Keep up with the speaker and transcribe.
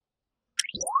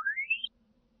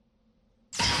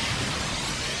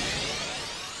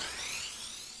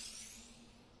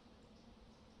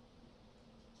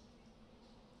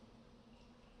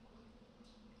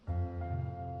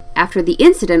After the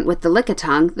incident with the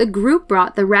Lickitung, the group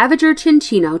brought the Ravager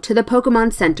Chinchino to the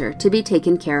Pokemon Center to be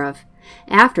taken care of.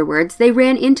 Afterwards, they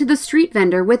ran into the street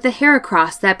vendor with the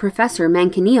Heracross that Professor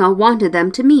Mancaneo wanted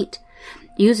them to meet.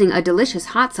 Using a delicious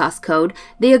hot sauce code,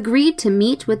 they agreed to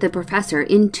meet with the professor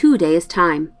in 2 days'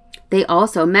 time. They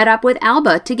also met up with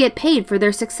Alba to get paid for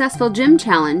their successful gym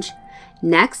challenge.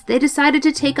 Next, they decided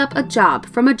to take up a job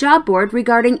from a job board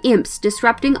regarding imps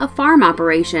disrupting a farm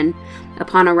operation.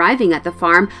 Upon arriving at the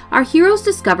farm, our heroes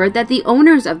discovered that the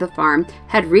owners of the farm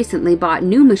had recently bought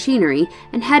new machinery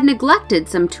and had neglected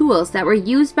some tools that were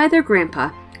used by their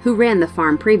grandpa, who ran the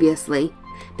farm previously.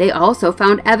 They also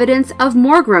found evidence of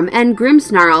Morgrim and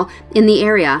Grimmsnarl in the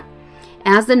area.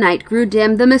 As the night grew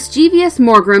dim, the mischievous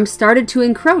Morgrim started to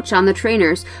encroach on the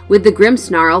trainers, with the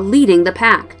Grimmsnarl leading the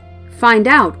pack. Find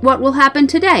out what will happen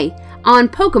today on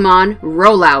Pokemon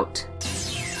Rollout.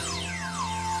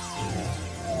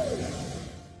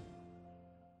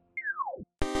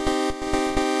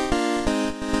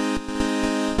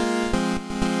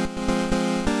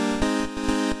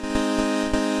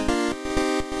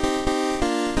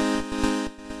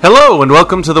 Hello and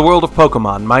welcome to the world of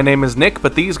Pokemon. My name is Nick,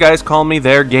 but these guys call me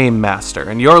their Game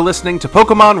Master, and you're listening to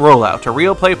Pokemon Rollout, a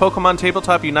real-play Pokemon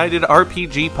Tabletop United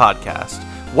RPG podcast.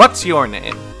 What's your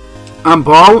name? I'm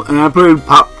Paul, and I play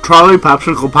Trolley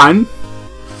Popsicle Pine.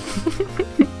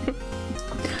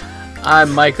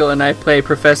 I'm Michael, and I play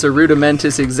Professor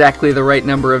Rudimentus exactly the right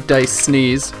number of dice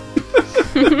sneeze.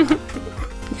 Go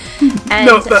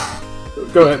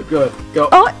ahead, go.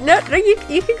 Oh, no,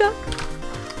 you can go.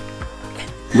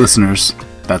 Listeners,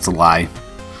 that's a lie.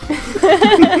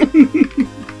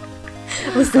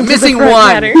 Listen Missing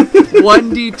one.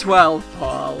 1d12,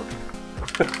 Paul.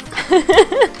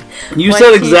 You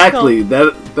said exactly.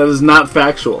 That is not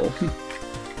factual.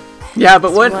 Yeah,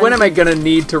 but when am I gonna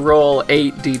need to roll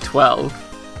 8d12?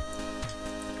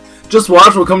 Just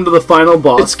watch. We'll come to the final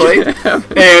boss fight,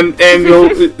 and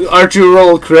Archie will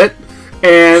roll a crit,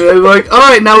 and it'll be like, all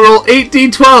right, now roll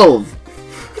 8d12.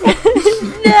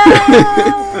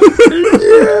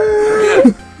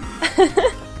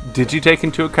 Did you take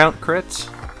into account crits?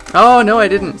 Oh, no, I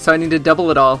didn't, so I need to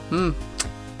double it all. Wow.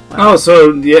 Oh,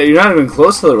 so yeah, you're not even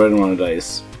close to the right amount of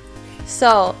dice.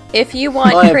 So, if you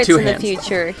want I have crits two in the hands.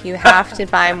 future, you have to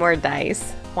buy more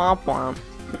dice. Womp womp.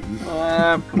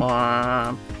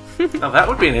 Oh, that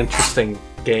would be an interesting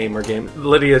game.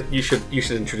 Lydia, you should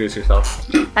introduce yourself.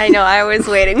 I know, I was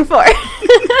waiting for it.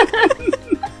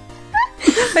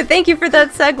 But thank you for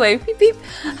that segue. Beep, beep.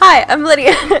 Hi, I'm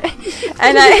Lydia.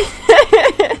 And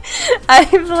I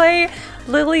play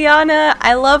Liliana.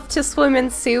 I love to swim in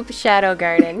soup, Shadow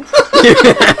Garden.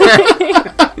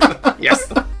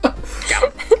 Yes.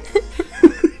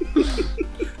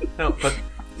 No, but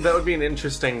that would be an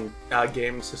interesting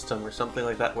game system or something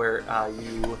like that where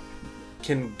you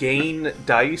can gain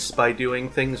dice by doing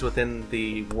things within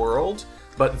the world,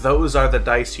 but those are the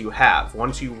dice you have.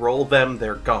 Once you roll them,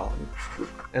 they're gone.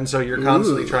 And so you're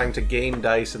constantly trying to gain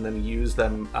dice and then use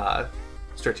them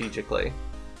strategically.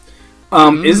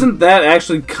 Isn't that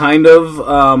actually kind of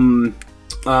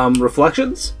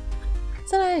Reflections?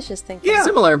 That's what I was just thinking. Yeah.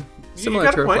 Similar You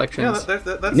got to a point.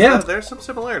 Reflections. Yeah, there's some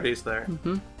similarities there.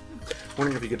 Mm-hmm.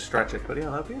 Wondering if you could stretch it, but yeah,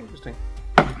 that'd be interesting.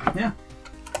 Yeah.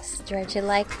 Stretch it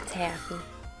like taffy.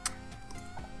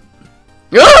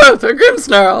 Oh, the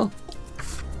Grimmsnarl!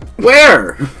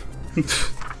 Where?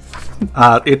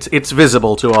 It's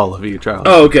visible to all of you, Charles.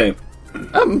 Oh, okay.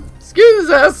 Excuse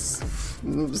us,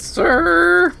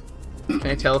 sir. Can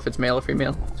I tell if it's male or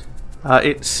female?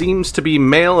 It seems to be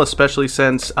male, especially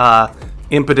since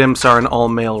Impidimps are an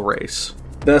all-male race.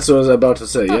 That's what I was about to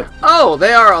say, yep. Oh,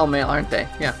 they are all male, aren't they?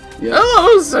 Yeah. Yep.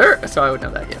 Hello, sir. So I would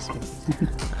know that, yes.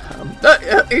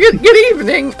 Good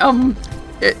evening.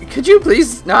 Could you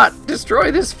please not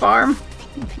destroy this farm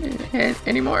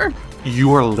anymore?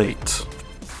 You are late.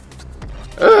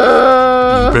 You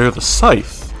bear the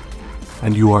scythe,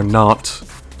 and you are not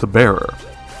the bearer.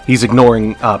 He's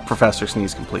ignoring Professor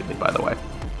Sneeze completely, by the way.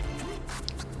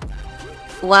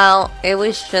 Well, it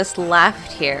was just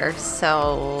left here,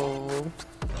 so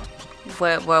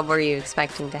what were you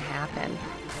expecting to happen?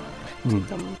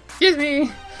 Excuse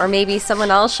me. Or maybe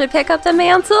someone else should pick up the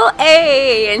mantle?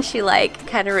 Hey! And she,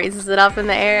 kind of raises it up in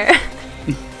the air.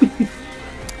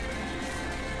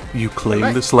 You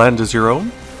claim this land as your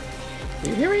own?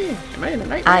 You hear me? Am I in a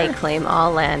nightmare? I claim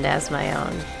all land as my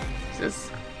own.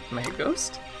 Am I a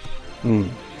ghost?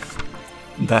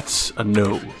 That's a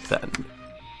no, then.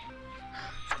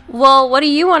 Well, what do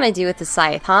you want to do with the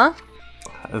scythe, huh?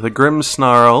 The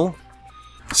Grimmsnarl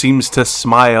seems to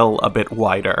smile a bit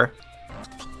wider.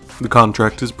 The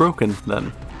contract is broken,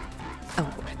 then. Oh.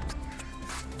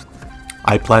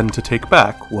 I plan to take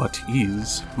back what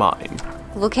is mine.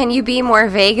 Well, can you be more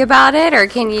vague about it, or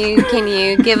can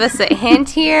you give us a hint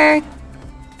here?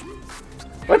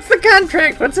 What's the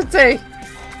contract? What's it say?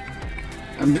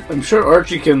 I'm sure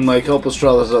Archie can help us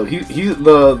draw this out. He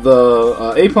the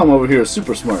Apom over here is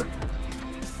super smart.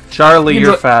 Charlie,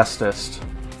 you're fastest.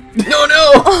 No!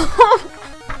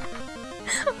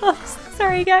 Oh,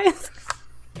 sorry, guys.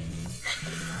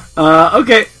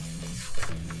 Okay.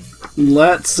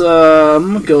 Let's go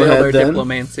ahead then.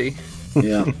 Diplomancy.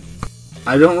 Yeah.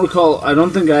 I don't recall. I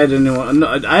don't think I had anyone.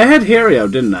 No, I had Harry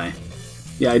out, didn't I?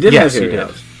 Yeah, I did have Harry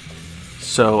out.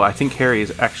 So I think Harry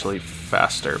is actually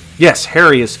faster. Yes,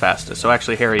 Harry is fastest. So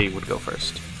actually, Harry would go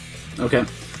first. Okay.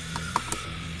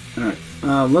 All right.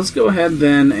 Let's go ahead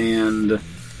then, and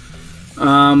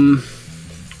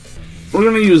we're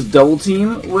gonna use double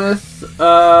team with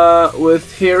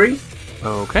Harry.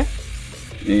 Okay.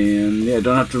 And yeah,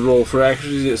 don't have to roll for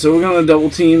accuracy. So we're gonna double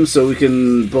team so we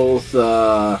can both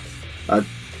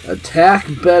attack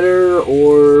better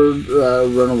or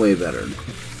run away better.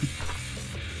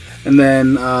 And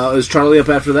then is Charlie up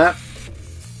after that?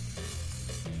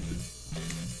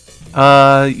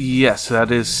 Yes,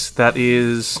 that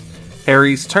is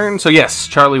Harry's turn. So yes,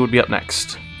 Charlie would be up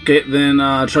next. Okay, then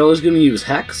Charlie's gonna use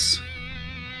Hex.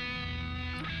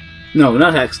 No,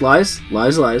 not Hex. Lies.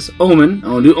 Omen.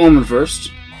 I'll do Omen first.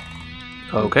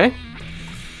 Okay.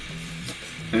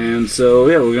 And so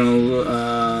yeah, we're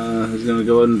gonna he's gonna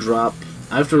go ahead and drop.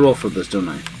 I have to roll for this, don't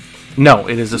I? No,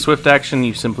 it is a swift action.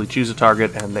 You simply choose a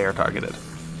target, and they are targeted.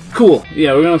 Cool.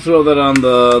 Yeah, we're gonna throw that on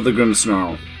the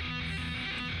Grimmsnarl.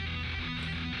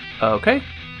 Okay.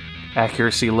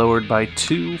 Accuracy lowered by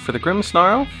 2 for the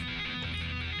Grimmsnarl.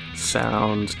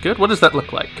 Sounds good. What does that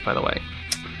look like, by the way?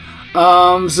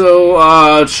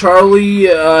 So Charlie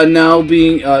now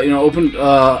being opened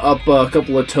up a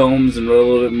couple of tomes and read a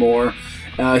little bit more.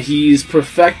 He's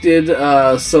perfected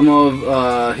some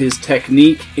of his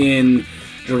technique in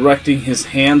directing his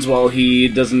hands while he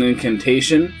does an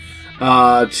incantation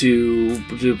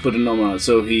to put a gnome on it.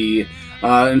 So he,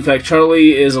 in fact,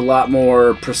 Charlie is a lot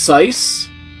more precise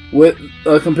with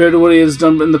compared to what he has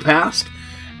done in the past,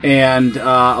 and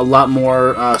a lot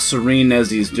more serene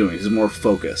as he's doing. He's more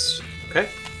focused. Okay.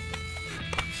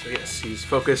 So yes, he's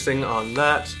focusing on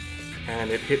that, and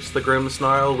it hits the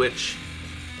Grimmsnarl, which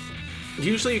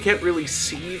usually you can't really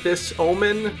see this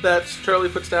omen that Charlie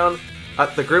puts down.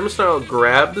 The Grimmsnarl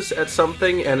grabs at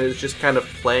something and is just kind of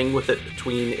playing with it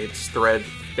between its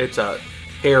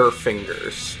hair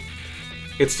fingers.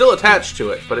 It's still attached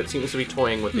to it, but it seems to be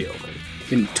toying with the omen. You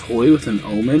can toy with an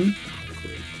omen?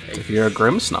 If you're a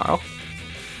Grimmsnarl.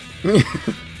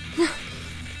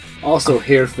 Also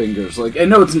hair fingers. I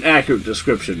know it's an accurate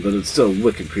description, but it's still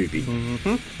wicked creepy.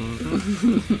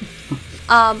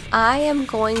 I am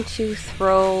going to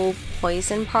throw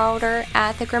poison powder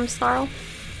at the Grimmsnarl.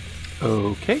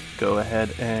 Okay, go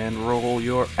ahead and roll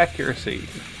your accuracy.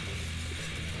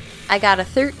 I got a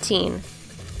 13.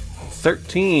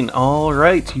 13,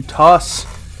 alright. You toss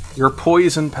your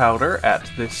poison powder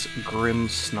at this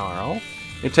Grimmsnarl.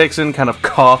 It takes in, kind of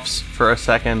coughs for a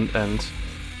second, and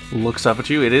looks up at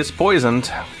you. It is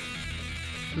poisoned.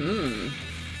 The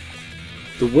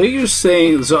way you're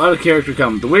saying... So, out of character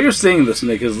comment. The way you're saying this,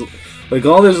 Nick, is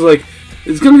all this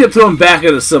it's gonna get thrown back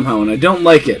at us somehow, and I don't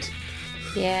like it.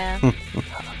 Yeah.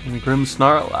 And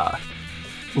Grimmsnarl,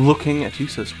 looking at you,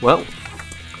 says, "Well,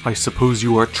 I suppose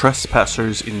you are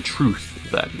trespassers in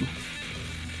truth, then."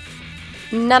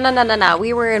 No.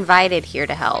 We were invited here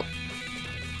to help.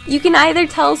 You can either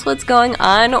tell us what's going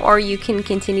on, or you can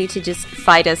continue to just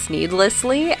fight us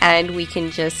needlessly, and we can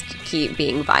just keep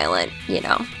being violent.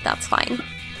 That's fine.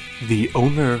 The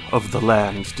owner of the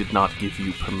land did not give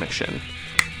you permission.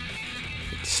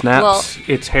 It snaps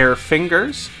its hair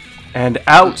fingers, and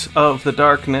out of the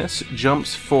darkness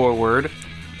jumps forward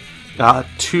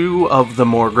 2 of the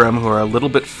Morgrim who are a little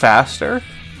bit faster,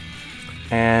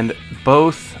 and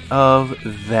both of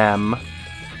them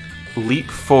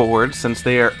leap forward since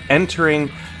they are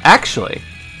entering... Actually,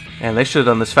 and they should have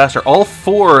done this faster, all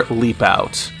 4 leap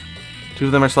out. 2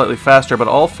 of them are slightly faster, but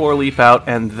all 4 leap out,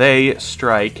 and they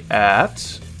strike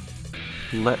at...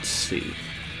 Let's see.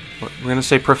 We're going to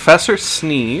say Professor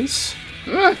Sneeze,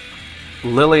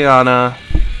 Liliana,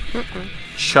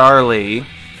 Charlie,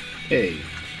 Hey.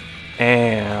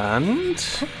 and...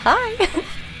 Hi.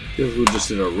 We just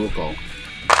did our roll call.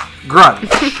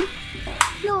 Grunge.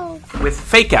 No, With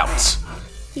fake outs.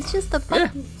 he's just a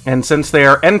button. And since they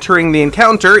are entering the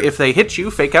encounter, if they hit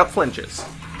you, fake out flinches.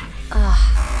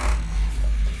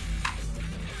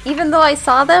 Even though I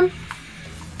saw them?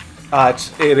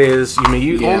 It is. You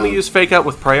may only use fake out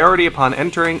with priority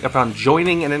upon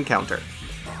joining an encounter.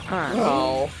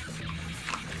 Oh.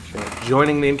 They're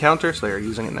joining the encounter, so they are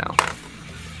using it now.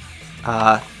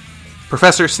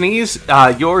 Professor Sneeze,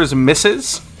 yours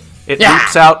misses. It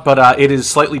leaps out, but it is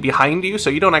slightly behind you, so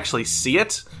you don't actually see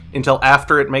it until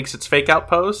after it makes its fake out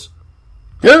pose.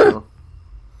 So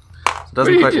it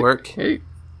doesn't quite work. Hey.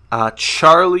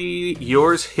 Charlie,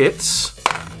 yours hits.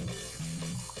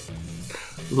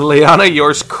 Liliana,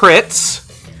 yours crits.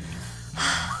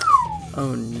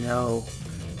 Oh no.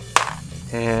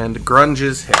 And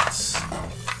Grunge's hits.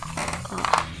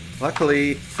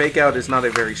 Luckily, fake out is not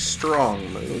a very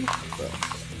strong move. But...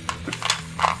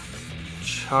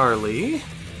 Charlie,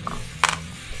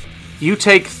 you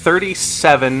take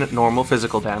 37 normal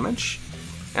physical damage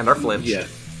and are flinched. Yeah.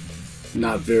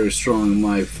 Not very strong in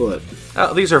my foot.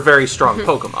 These are very strong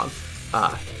Pokemon.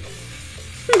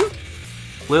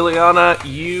 Liliana,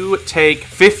 you take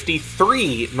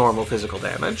 53 normal physical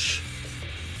damage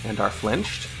and are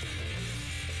flinched.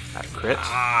 That crit.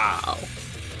 Wow.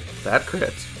 That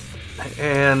crit.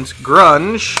 And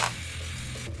Grunge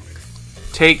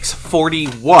takes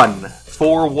 41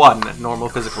 normal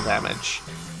physical damage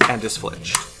and is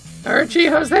flinched. Archie,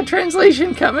 how's that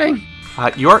translation coming?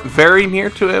 You aren't very near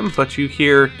to him, but you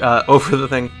hear over the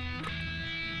thing.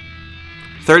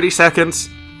 30 seconds.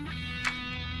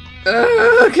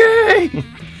 Okay.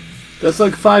 That's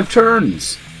like 5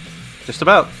 turns. Just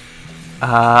about.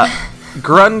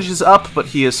 Grunge is up, but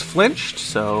he is flinched,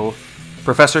 so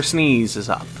Professor Sneeze is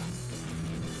up.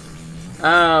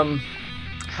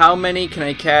 How many can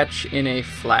I catch in a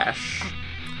flash?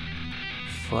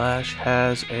 Flash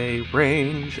has a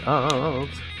range of...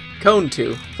 Cone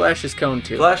 2. Flash is Cone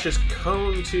 2. Flash is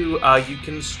Cone 2. You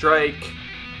can strike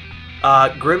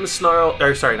Grimmsnarl...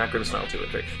 Or, sorry, not Grimmsnarl 2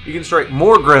 and 3. You can strike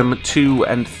Morgrim 2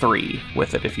 and 3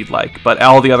 with it if you'd like, but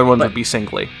all the other ones would be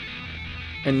singly.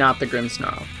 And not the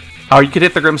Grimmsnarl. Oh, you could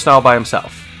hit the Grimmsnarl by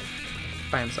himself.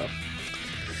 By himself.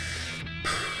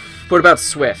 What about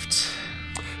Swift?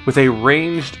 With a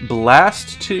ranged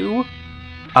Blast 2,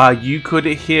 you could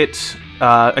hit,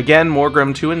 again,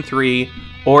 Morgrim 2 and 3,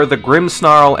 or the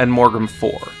Grimmsnarl and Morgrim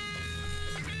 4.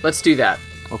 Let's do that.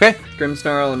 Okay.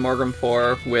 Grimmsnarl and Morgrim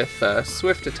 4 with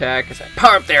Swift attack as I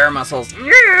power up the air muscles.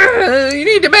 You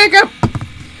need to back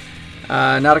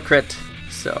up! Not a crit,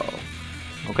 so...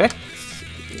 Okay.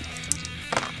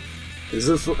 Is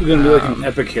this going to be like an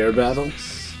epic hair battle?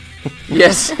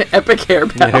 Yes, epic hair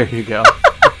battle. There you go.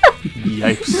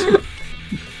 Yipes.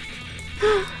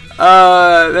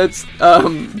 That's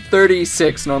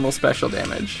 36 normal special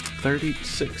damage.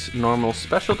 36 normal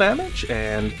special damage,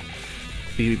 and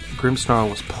the Grimmsnarl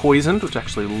was poisoned, which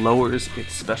actually lowers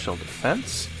its special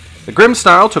defense. The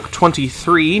Grimmsnarl took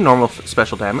 23 normal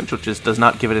special damage, which does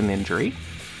not give it an injury.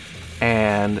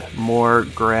 And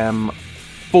Morgrim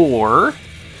 4,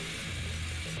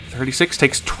 36,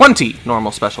 takes 20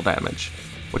 normal special damage,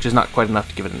 which is not quite enough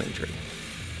to give it an injury.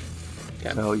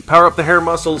 Okay. So you power up the hair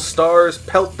muscles, stars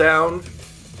pelt down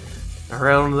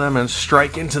around them and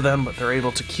strike into them, but they're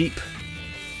able to keep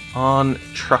on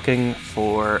trucking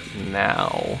for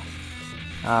now.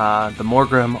 The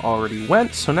Morgrim already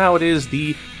went, so now it is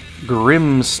the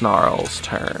Grimmsnarl's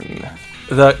turn.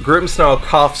 The Grimmsnarl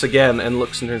coughs again and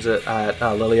looks and turns at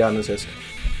Liliana and says,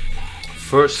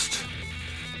 "First,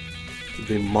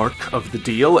 the mark of the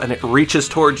deal," and it reaches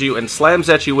towards you and slams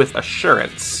at you with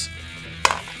Assurance.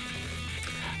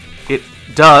 It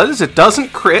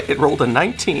doesn't crit. It rolled a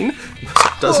 19. It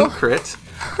doesn't crit.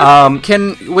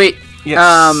 Wait.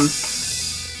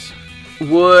 Yes.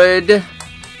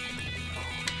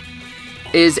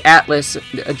 Is Atlas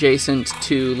adjacent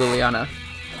to Liliana?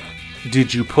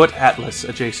 Did you put Atlas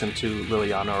adjacent to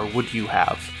Liliana, or would you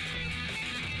have?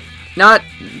 Not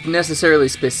necessarily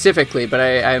specifically, but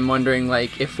I'm wondering,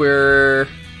 like, if we're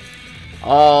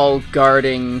all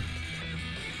guarding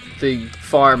the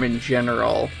farm in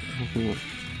general,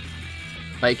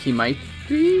 like he might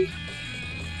be?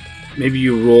 Maybe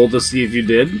you roll to see if you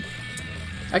did?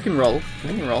 I can roll.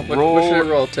 What should I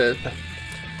roll to...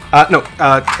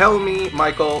 Tell me,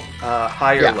 Michael,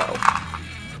 high or low?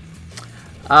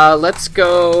 Let's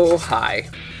go high.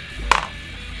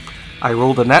 I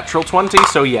rolled a natural 20,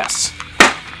 so yes.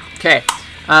 Okay.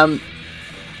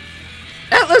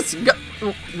 Atlas,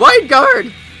 wide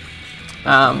guard!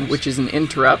 Which is an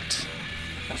interrupt.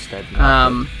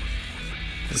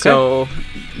 So,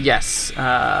 yes,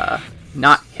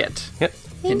 not hit. Hit.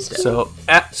 Instead.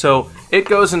 So it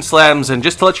goes and slams, and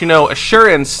just to let you know,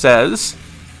 Assurance says,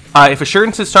 If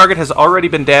Assurance's target has already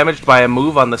been damaged by a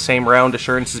move on the same round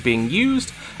Assurance is being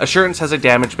used, Assurance has a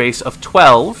damage base of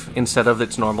 12 instead of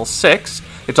its normal 6.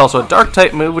 It's also a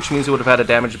Dark-type move, which means it would have had a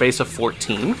damage base of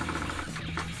 14.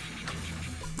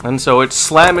 And so it's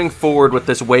slamming forward with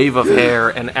this wave of hair,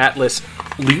 and Atlas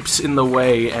leaps in the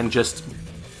way and just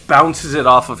bounces it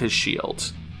off of his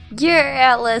shield.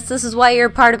 Yeah, Atlas, this is why you're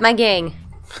part of my gang.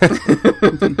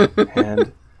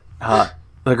 And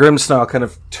the Grimmsnarl kind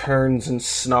of turns and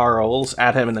snarls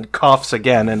at him and then coughs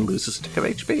again and loses a tick of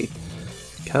HP.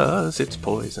 Because it's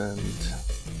poisoned.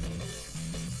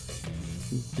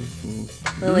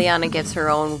 Liliana gives her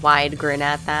own wide grin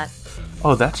at that.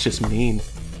 Oh, that's just mean.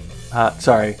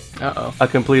 Sorry. Uh-oh. A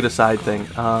complete aside thing.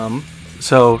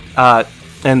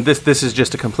 And this is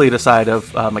just a complete aside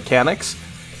of mechanics.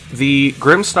 The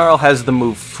Grimmsnarl has the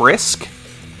move Frisk.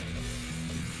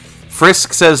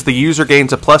 Frisk says the user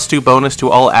gains a +2 bonus to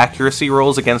all accuracy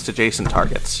rolls against adjacent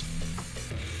targets.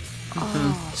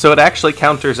 Oh. So it actually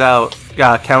counters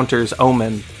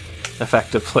Omen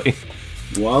effectively.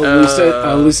 Well,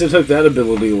 at least it took that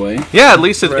ability away. Yeah, at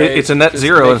least Right. it's a net Just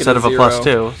 0 make it instead a of a 0.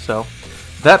 +2, so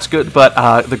that's good. But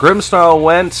the Grimmsnarl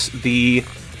went. The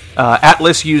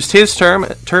Atlas used his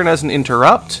turn as an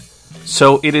interrupt,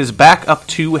 so it is back up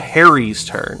to Harry's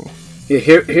turn. Yeah,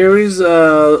 Harry's,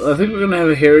 I think we're going to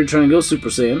have Harry try and go Super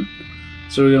Saiyan.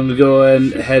 So we're going to go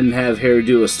ahead and have Harry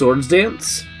do a swords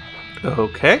dance.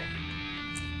 Okay.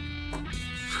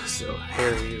 So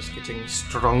Harry is getting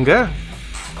stronger.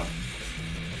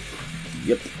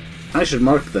 Yep. I should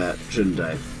mark that, shouldn't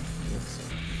I?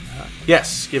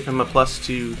 Yes, give him a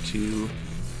 +2 to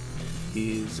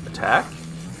his attack.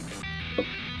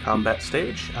 Combat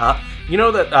stage. You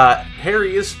know that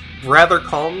Harry is rather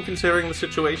calm considering the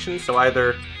situation, so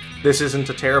either this isn't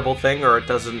a terrible thing or it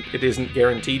isn't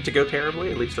guaranteed to go terribly,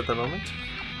 at least at the moment.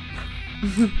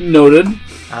 Noted.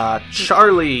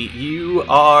 Charlie, you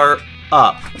are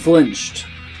up. Flinched.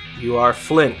 You are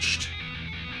flinched.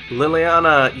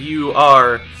 Liliana, you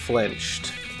are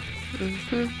flinched.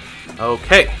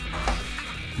 Okay.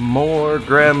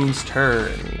 Morgrem's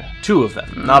turn. 2 of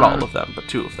them. Not all of them, but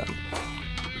 2 of them.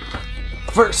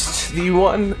 First, the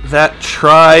one that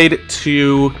tried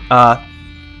to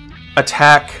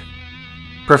attack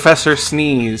Professor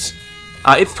Sneeze.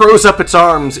 It throws up its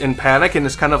arms in panic and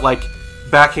is kind of like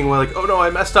backing away, like, oh no, I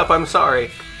messed up, I'm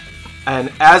sorry.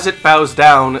 And as it bows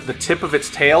down, the tip of its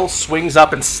tail swings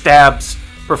up and stabs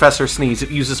Professor Sneeze.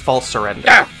 It uses False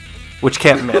Surrender, which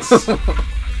can't miss.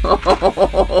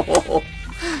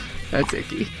 That's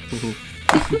icky.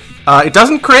 It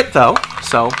doesn't crit, though,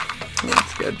 so...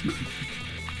 That's good.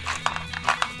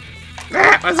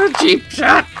 That was a cheap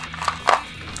shot!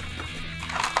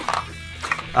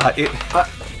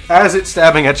 As it's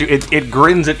stabbing at you, it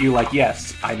grins at you like,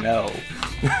 yes, I know.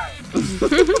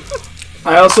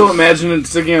 I also imagine it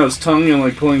sticking out its tongue and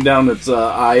like pulling down its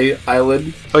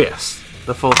eyelid. Oh, yes.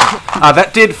 The full thing.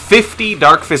 That did 50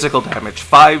 dark physical damage.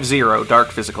 50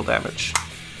 dark physical damage.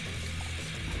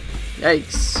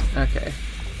 Yikes. Okay.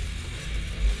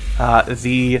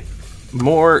 The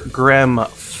Morgrem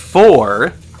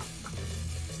 4,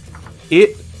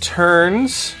 it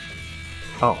turns...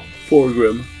 Oh.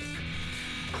 Forgrim.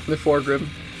 The foregrim.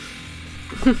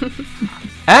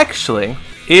 Actually,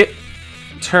 it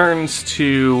turns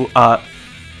to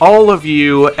all of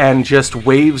you and just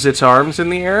waves its arms in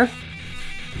the air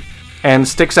and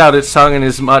sticks out its tongue and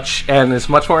is much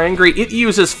more angry. It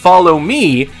uses Follow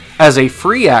Me as a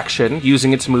free action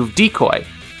using its move Decoy.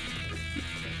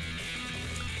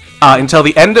 Until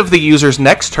the end of the user's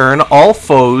next turn, all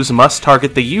foes must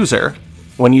target the user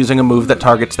when using a move that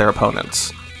targets their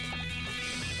opponents.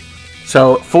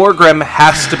 So Forgrim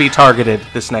has to be targeted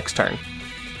this next turn.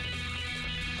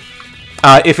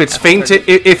 If it's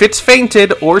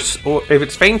fainted or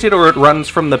it runs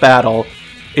from the battle,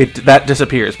 that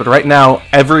disappears. But right now,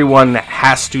 everyone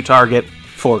has to target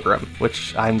Forgrim,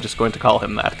 which I'm just going to call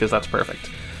him that because that's perfect.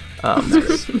 All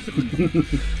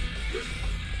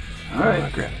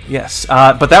right. Yes,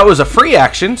 but that was a free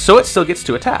action, so it still gets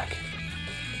to attack.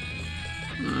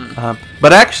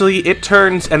 But actually, it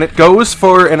turns and it goes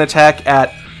for an attack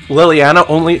at Liliana,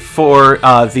 only for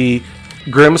the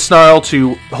Grimmsnarl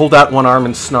to hold out one arm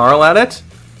and snarl at it.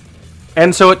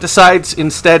 And so it decides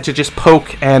instead to just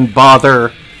poke and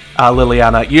bother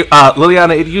Liliana.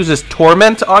 Liliana, it uses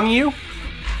Torment on you.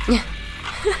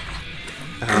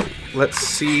 Let's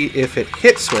see if it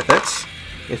hits with it,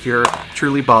 if you're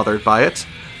truly bothered by it.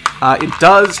 It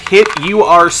does hit. You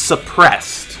are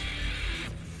suppressed.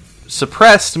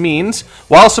 Suppressed means,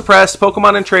 while suppressed,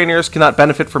 Pokemon and trainers cannot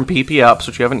benefit from PP ups,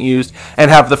 which you haven't used, and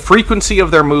have the frequency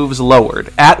of their moves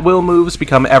lowered. At-will moves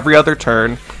become every other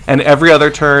turn, and every other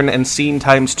turn and scene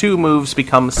times 2 moves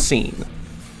become scene.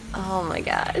 Oh my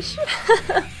gosh.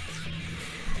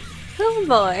 Oh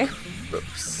boy.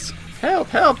 Oops.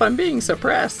 Help, I'm being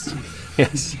suppressed.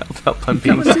 Yes, help, I'm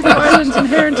being Come and see the violence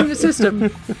inherent in the system.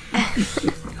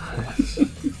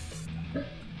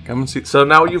 Come and see. So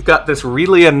now you've got this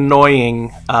really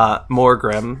annoying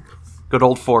Morgrim, good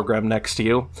old Forgrim, next to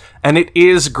you, and it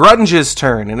is Grunge's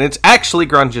turn, and it's actually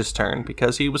Grunge's turn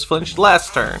because he was flinched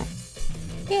last turn.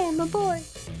 Yeah, my boy.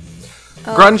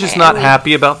 Grunge is not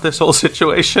happy about this whole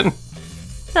situation.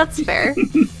 That's fair.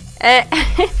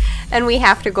 And we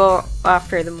have to go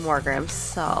after the Morgrim,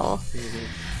 so...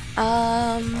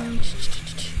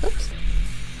 Oops.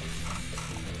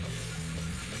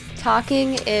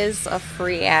 Talking is a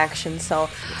free action, so...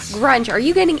 Grunge, are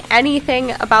you getting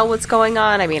anything about what's going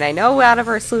on? I mean, I know out of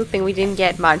our sleuthing we didn't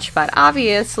get much, but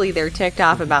obviously they're ticked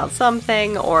off about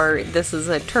something, or this is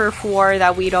a turf war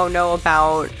that we don't know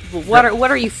about. What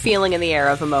are you feeling in the air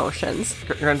of emotions?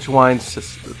 Grunge whines,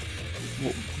 says,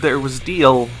 there was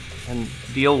deal, and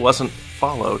deal wasn't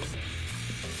followed.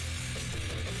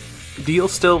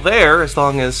 Deal's still there as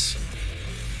long as...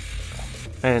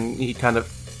 And he kind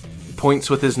of points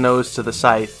with his nose to the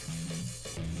scythe.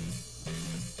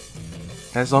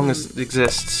 As long as it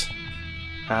exists.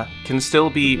 Can still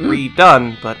be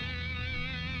redone, but...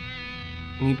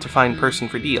 Need to find person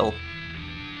for deal.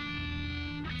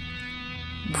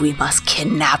 We must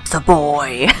kidnap the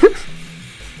boy.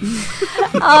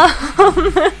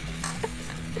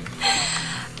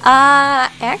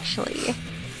 Actually,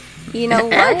 you know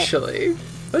what? Actually,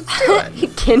 let's do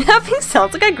it. Kidnapping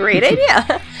sounds like a great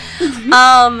idea.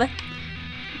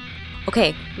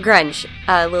 Okay, Grunge.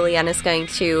 Liliana's going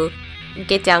to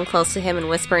get down close to him and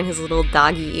whisper in his little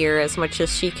doggy ear as much as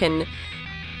she can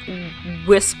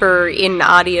whisper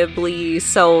inaudibly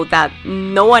so that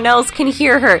no one else can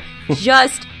hear her.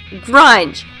 Just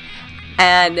Grunge.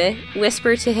 And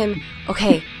whisper to him,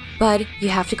 okay, Bud, you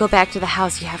have to go back to the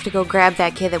house. You have to go grab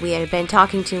that kid that we had been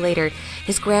talking to later.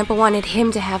 His grandpa wanted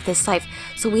him to have this scythe,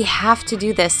 so we have to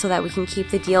do this so that we can keep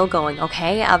the deal going,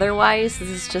 okay? Otherwise, this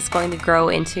is just going to grow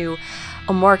into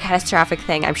a more catastrophic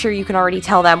thing. I'm sure you can already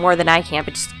tell that more than I can,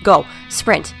 but just go.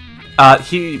 Sprint.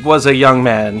 He was a young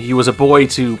man. He was a boy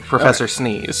to Professor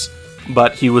Sneeze,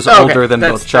 but he was older than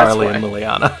both Charlie and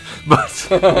Liliana. But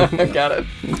Got it.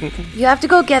 You have to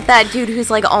go get that dude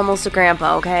who's like almost a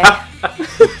grandpa, okay?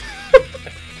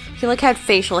 He like had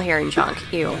facial hair and junk.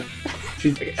 Ew.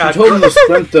 She told him to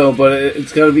sprint though, but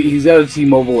it's gotta be. He's gotta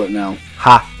T-Mobile it now.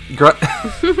 ha!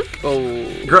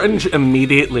 Grunge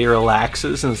immediately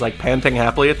relaxes and is like panting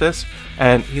happily at this,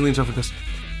 and he leans over and goes,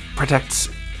 "Protect's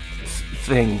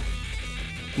thing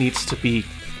needs to be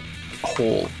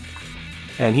whole."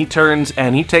 And he turns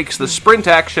and he takes the sprint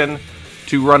action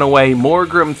to run away.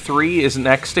 Morgrim 3 is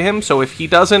next to him, so if he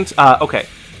doesn't... okay.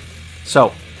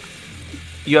 So,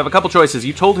 you have a couple choices.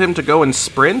 You told him to go and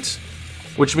sprint,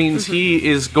 which means he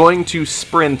is going to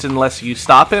sprint unless you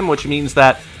stop him, which means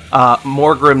that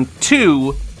Morgrim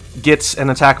 2 gets an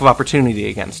attack of opportunity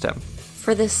against him.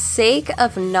 For the sake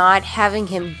of not having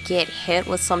him get hit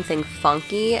with something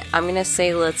funky, I'm gonna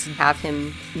say let's have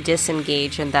him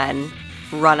disengage and then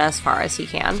run as far as he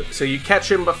can. So you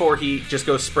catch him before he just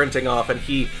goes sprinting off, and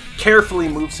he carefully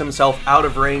moves himself out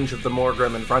of range of the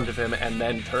Morgrim in front of him, and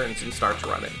then turns and starts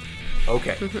running.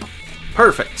 Okay.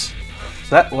 Perfect. So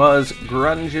that was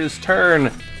Grunge's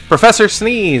turn. Professor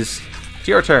Sneeze, it's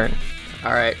your turn.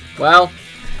 Alright, well,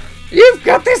 you've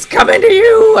got this coming to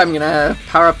you! I'm gonna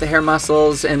power up the hair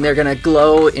muscles, and they're gonna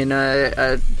glow in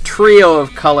a trio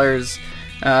of colors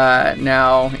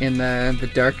now in the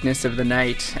darkness of the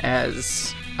night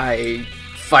as I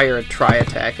fire a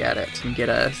tri-attack at it and get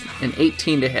an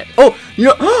 18 to hit. Oh, you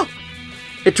know,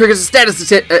 it triggers a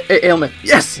status ailment.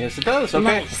 Yes! Yes, it does. Okay.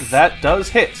 Nice. That does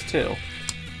hit, too.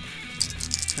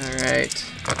 Alright.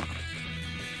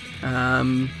 It's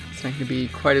not going to be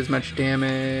quite as much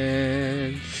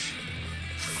damage.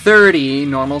 30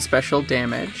 normal special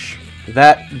damage.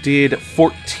 That did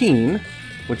 14,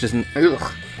 which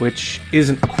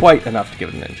isn't quite enough to give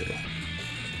it an injury.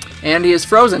 And he is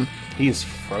frozen. He's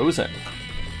frozen.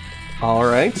 All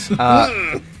right.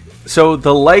 So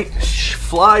the light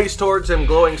flies towards him,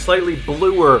 glowing slightly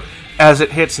bluer as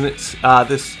it hits, and it's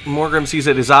this Morgrim sees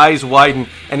it. His eyes widen,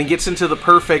 and he gets into the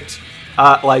perfect,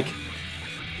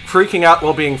 freaking out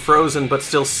while being frozen, but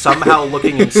still somehow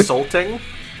looking insulting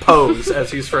pose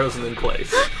as he's frozen in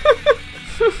place.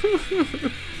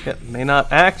 It may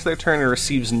not act their turn and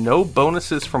receives no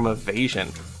bonuses from evasion.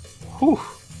 Whew.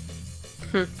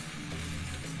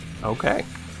 Okay.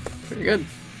 Pretty good.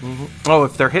 Oh,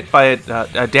 if they're hit by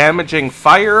a damaging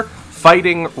fire,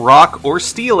 fighting, rock, or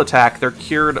steel attack, they're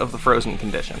cured of the frozen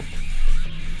condition.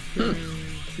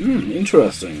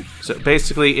 Interesting. So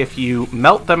basically, if you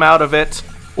melt them out of it,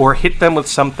 or hit them with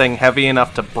something heavy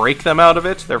enough to break them out of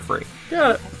it, they're free.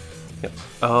 Got it. Yep.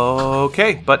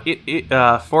 Okay, but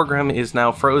Forgrim is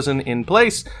now frozen in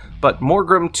place, but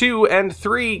Morgrim 2 and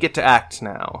 3 get to act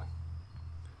now.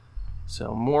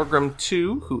 So Morgrim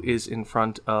 2, who is in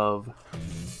front of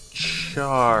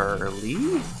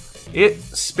Charlie, it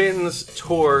spins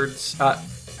towards...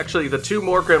 actually, the two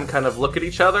Morgrim kind of look at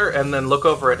each other and then look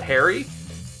over at Harry,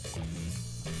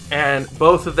 and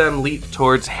both of them leap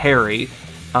towards Harry.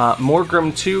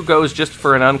 Morgrim 2 goes just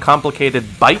for an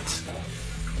uncomplicated bite.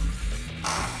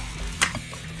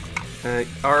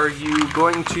 Are you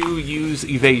going to use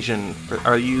evasion?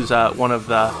 Or use one of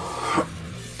the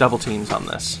double teams on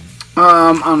this?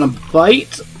 On a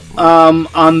bite,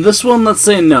 on this one, let's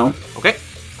say no. Okay.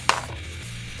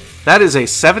 That is a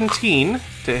 17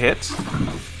 to hit,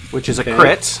 which is a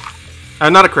crit.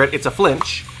 Not a crit, it's a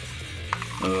flinch.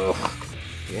 Ugh.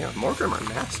 Yeah, Morgrim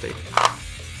are nasty.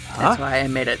 That's why I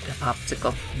made it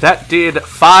optical. That did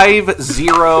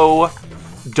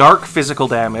 5-0 dark physical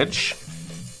damage.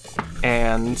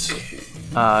 And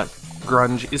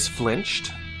Grunge is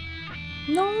flinched.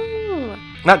 No.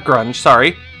 Not Grunge,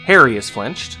 sorry. Harry is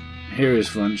flinched. Harry is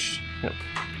flinched. Yep.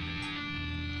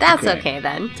 That's okay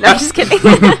then. No, I'm just kidding.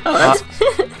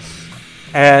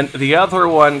 And the other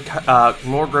one,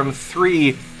 Morgrim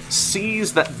 3,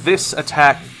 sees that this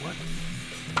attack... What?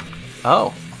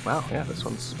 Oh, wow, yeah, this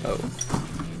one's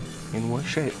in worse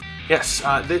shape. Yes,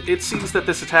 it sees that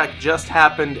this attack just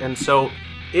happened, and so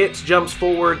it jumps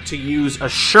forward to use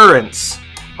Assurance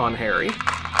on Harry.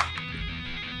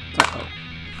 Uh-oh.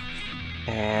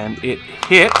 And it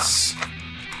hits...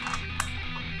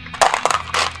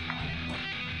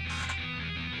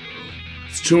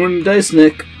 It's 200 dice,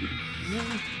 Nick.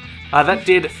 That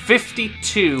did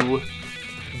 52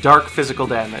 dark physical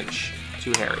damage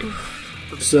to Harry.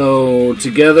 So,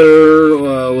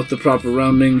 together, with the proper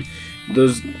rounding,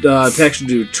 those attacks should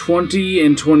do 20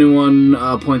 and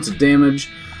 21 points of damage.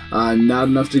 Not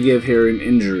enough to give Harry an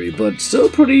injury, but still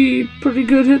pretty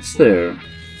good hits there.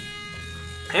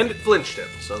 And it flinched him,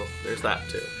 so there's that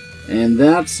too. And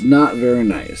that's not very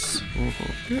nice.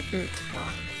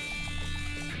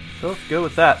 So go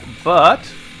with that.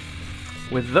 But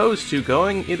with those two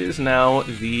going, it is now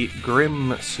the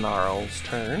Grim Snarl's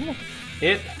turn.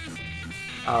 It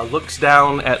looks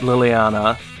down at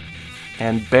Liliana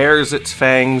and bares its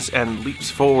fangs and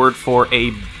leaps forward for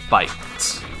a bite.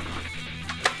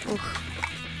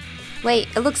 Oof. Wait,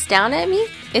 it looks down at me?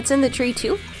 It's in the tree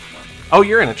too? Oh,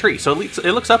 you're in a tree, so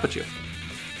it looks up at you.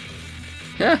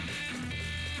 Yeah.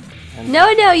 No,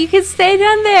 you can stay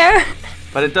down there.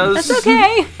 But it does... That's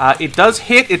okay. It does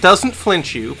hit. It doesn't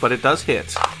flinch you, but it does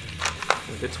hit.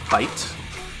 With its bite.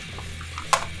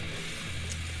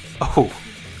 Oh.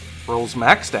 Rolls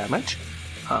max damage.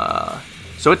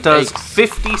 So it does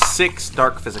 56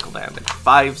 dark physical damage.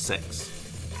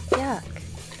 5-6. Yuck.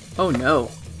 Oh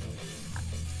no.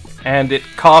 And it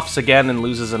coughs again and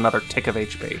loses another tick of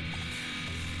HP.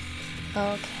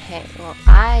 Okay, well,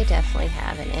 I definitely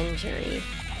have an injury.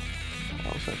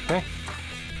 Okay.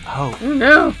 Oh.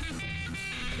 No.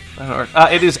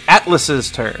 It is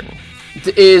Atlas's turn.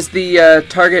 Is the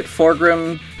target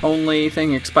Forgrim only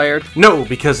thing expired? No,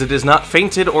 because it is not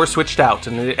fainted or switched out,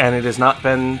 and it has not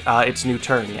been its new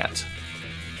turn yet.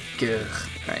 Good.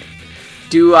 Right.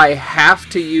 Do I have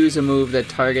to use a move that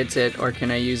targets it, or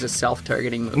can I use a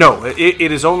self-targeting move? No, it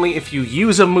is only if you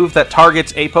use a move that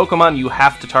targets a Pokemon, you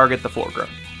have to target the Forgrim.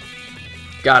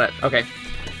 Got it. Okay.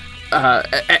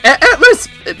 Atlas,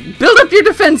 build up your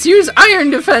defense. Use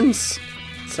Iron Defense.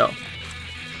 So,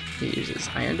 he uses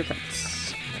Iron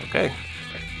Defense. Okay.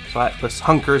 So Atlas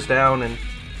hunkers down and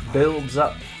builds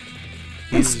up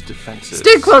his defenses.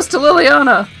 Stay close to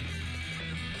Liliana.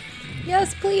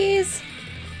 Yes, please.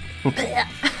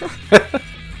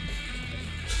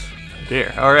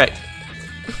 Dear. All right.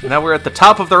 Now we're at the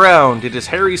top of the round. It is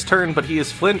Harry's turn, but he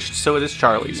is flinched, so it is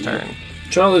Charlie's turn.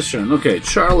 Charlie's turn. Okay,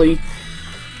 Charlie.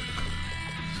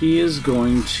 He is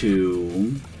going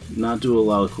to not do a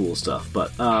lot of cool stuff, but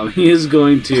he is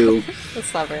going to...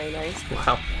 That's not very nice.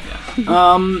 Wow.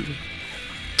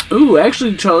 Ooh,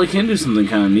 actually, Charlie can do something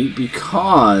kind of neat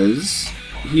because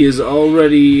he is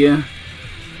already...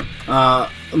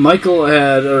 Michael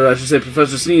had, or I should say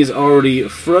Professor Sneeze, already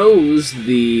froze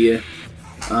the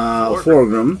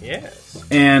Forgrim. Yes.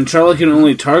 And Charlie can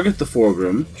only target the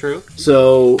Forgrim. True.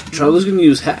 So Charlie's going to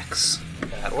use Hex.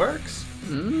 That works.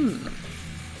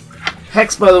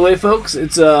 Hex, by the way, folks,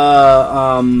 it's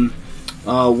a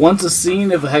Once a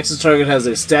scene, if a Hex's target has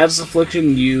a status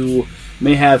affliction, you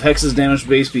may have Hex's damage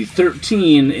base be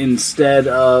 13 instead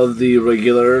of the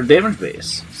regular damage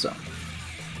base.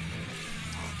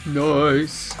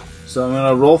 Nice. So I'm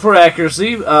gonna roll for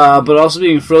accuracy, but also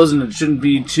being frozen, it shouldn't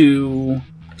be too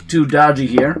dodgy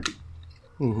here.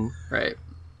 Right.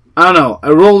 I don't know.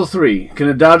 I rolled a 3. Can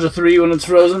it dodge a 3 when it's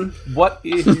frozen? What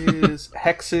is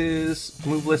Hex's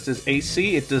move list is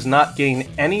AC? It does not gain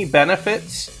any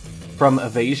benefits from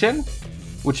evasion,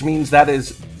 which means that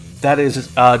is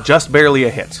just barely a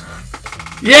hit.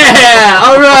 Yeah!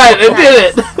 Alright, I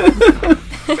did it!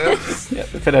 Yeah,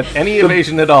 if it had any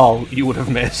evasion at all, you would have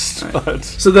missed. But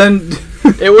So then...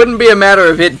 It wouldn't be a matter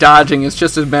of it dodging, it's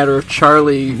just a matter of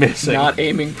Charlie Missing. not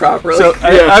aiming properly. So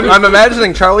I'm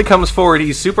imagining Charlie comes forward.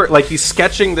 He's he's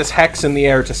sketching this hex in the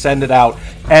air to send it out,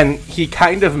 and he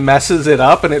kind of messes it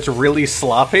up, and it's really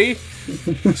sloppy.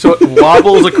 So it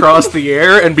wobbles across the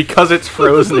air, and because it's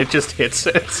frozen, it just hits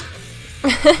it.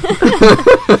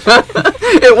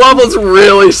 It wobbles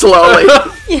really slowly.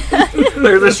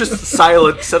 There's just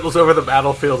silence settles over the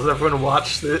battlefield as everyone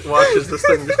watches this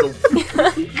thing just go.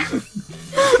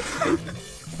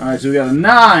 Alright, so we got a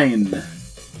 9.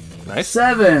 Nice.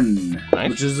 7, Nice.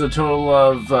 which is a total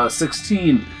of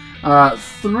 16.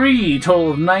 3,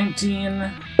 total of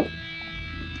 19.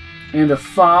 And a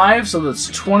 5, so that's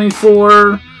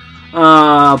 24.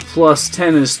 Plus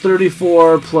 10 is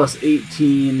 34. Plus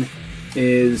 18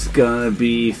 is gonna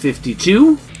be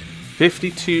 52.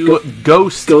 52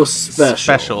 ghost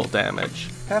special damage.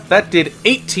 That did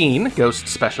 18 ghost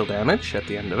special damage at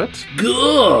the end of it.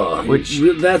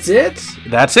 Good! That's it?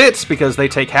 That's it, because they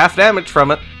take half damage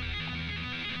from it.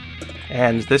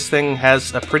 And this thing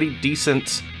has a pretty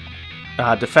decent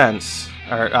defense,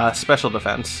 or special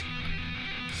defense.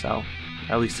 So,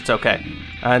 at least it's okay.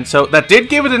 And so, that did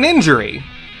give it an injury,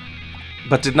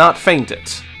 but did not faint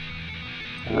it.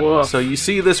 So you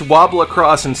see this wobble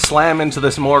across and slam into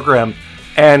this Morgrim,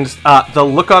 and the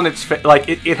look on its face, like,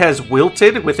 it has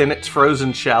wilted within its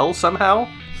frozen shell somehow,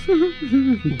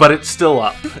 but it's still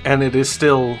up, and it is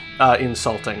still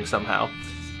insulting somehow.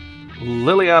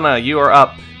 Liliana, you are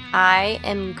up. I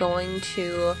am going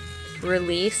to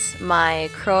release my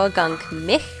Croagunk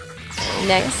Mich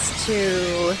next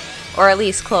to, or at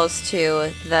least close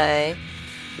to, the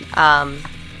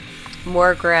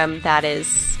Morgrim that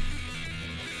is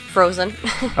frozen.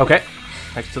 Okay,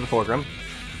 next to the Morgrim.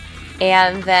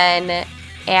 And then,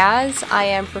 as I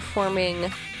am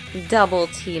performing double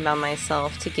team on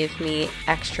myself to give me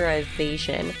extra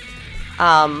evasion,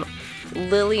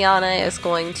 Liliana is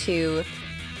going to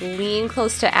lean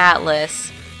close to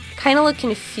Atlas, kind of look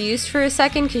confused for a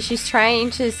second because she's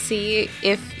trying to see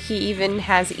if he even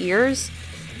has ears,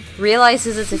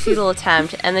 realizes it's a futile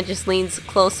attempt, and then just leans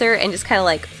closer and just kind of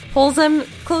like pulls him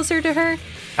closer to her.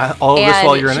 All of this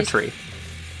while you're in a tree.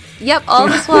 Yep, all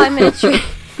this while I'm in a tree.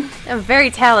 I'm a very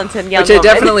talented young Which I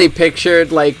woman. definitely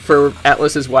pictured, like, for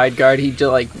Atlas's wide guard, he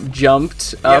like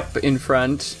jumped up in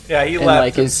front. Yeah, he and leapt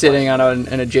like is sitting on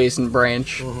an adjacent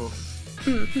branch.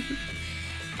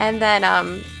 And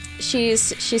then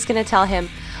she's gonna tell him,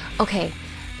 okay,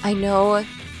 I know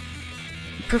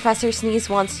Professor Sneeze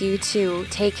wants you to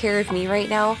take care of me right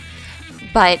now,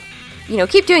 but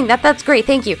keep doing that. That's great,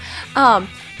 thank you.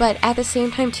 But at the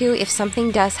same time too, if something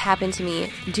does happen to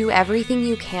me, do everything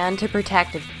you can to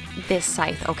protect this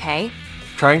scythe, okay?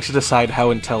 Trying to decide how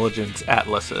intelligent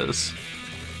Atlas is.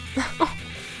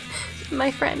 My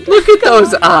friend. Look at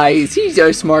those eyes. He's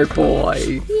a smart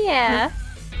boy. Yeah.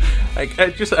 I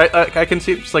can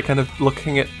see it just like kind of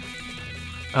looking at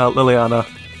Liliana,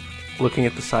 looking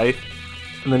at the scythe,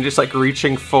 and then just like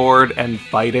reaching forward and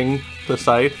biting the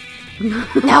scythe.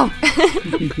 No.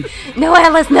 No,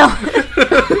 Atlas, no.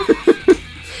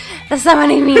 That's not what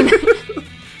I mean.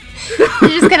 He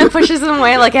just kind of pushes him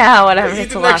away like, whatever. He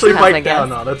It's a didn't lost actually cause, I bite guess.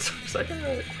 down on it. So it's like,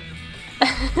 alright.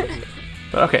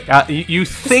 Okay, you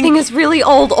This think... thing is really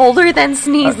older than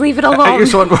Sneeze. Leave it alone.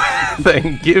 Here's one more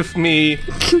thing. Give me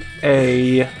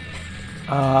a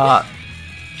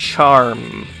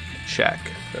charm check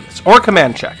for this. Or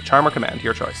command check. Charm or command,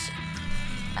 your choice.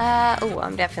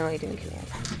 I'm definitely doing command.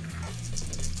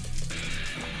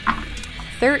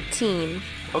 13.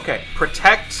 Okay,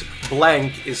 protect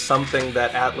blank is something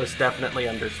that Atlas definitely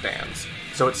understands.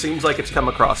 So it seems like it's come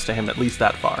across to him at least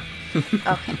that far.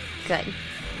 Okay, good.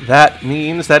 That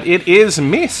means that it is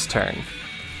Miss' turn.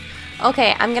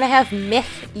 Okay, I'm gonna have Mich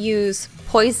use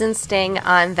Poison Sting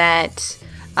on that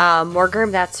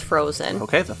Morgrim that's frozen.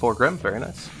 Okay, the 4 Grim, very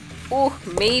nice. Oh,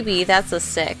 maybe that's a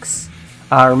 6.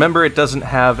 Remember, it doesn't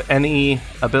have any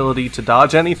ability to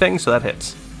dodge anything, so that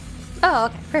hits. Oh,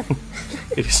 okay, perfect.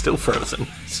 It is still frozen,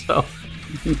 so...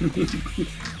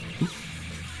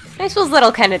 I suppose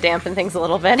that'll kind of dampen things a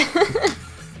little bit.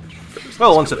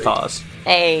 Well, once it thaws.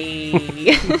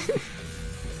 Hey.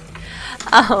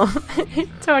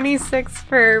 26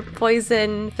 for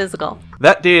poison physical.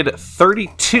 That did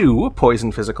 32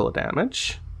 poison physical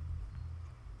damage,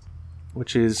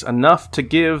 which is enough to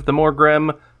give the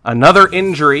Morgrim another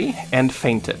injury and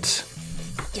faint it.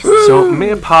 Yes. So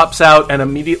Mia pops out and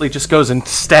immediately just goes and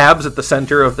stabs at the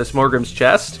center of this Morgrim's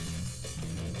chest.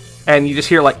 And you just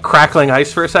hear, like, crackling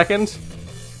ice for a second.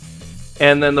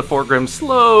 And then the Morgrim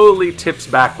slowly tips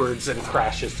backwards and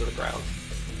crashes to the ground.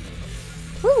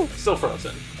 Woo. Still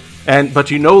frozen.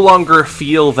 But you no longer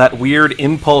feel that weird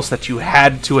impulse that you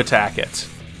had to attack it.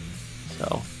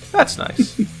 So, that's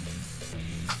nice.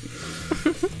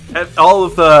 And all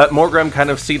of the Morgrim kind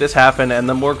of see this happen, and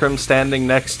the Morgrim standing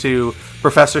next to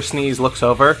Professor Sneeze looks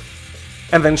over,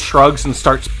 and then shrugs and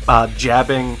starts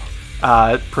jabbing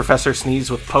Professor Sneeze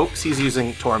with pokes. He's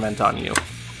using Torment on you.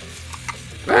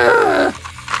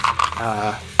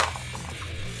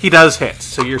 He does hit,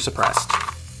 so you're suppressed.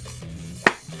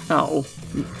 Oh.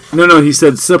 No, he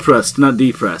said suppressed, not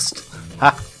depressed.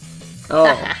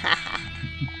 Oh.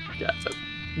 Gotcha.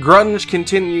 Grunge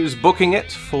continues booking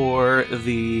it for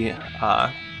the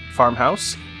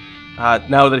farmhouse.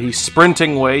 Now that he's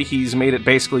sprinting away, he's made it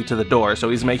basically to the door, so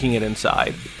he's making it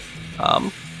inside.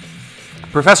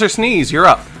 Professor Sneeze, you're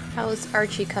up. How's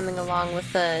Archie coming along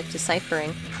with the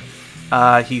deciphering?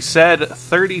 He said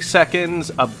 30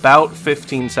 seconds about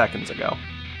 15 seconds ago.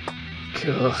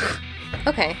 Ugh.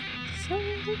 Okay. So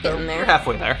we're getting We're there.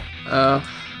 halfway there.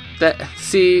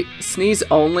 Sneeze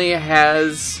only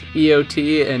has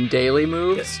EOT and daily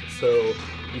moves. So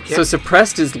you can't... So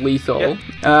suppressed is lethal.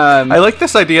 Yeah. I like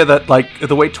this idea that, like,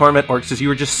 the way Torment works is you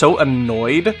were just so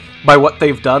annoyed by what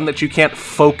they've done that you can't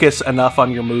focus enough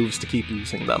on your moves to keep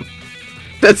using them.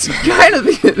 That's kind of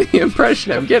the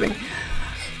impression I'm getting.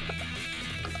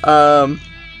 Whoa.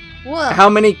 How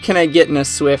many can I get in a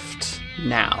swift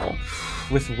now?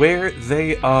 With where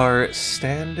they are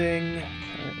standing,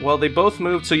 well, they both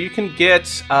moved, so you can get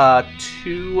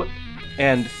 2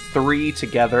 and 3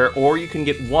 together, or you can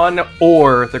get 1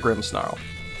 or the Grimmsnarl.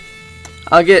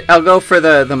 I'll go for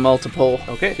the multiple.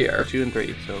 Okay, here. 2 and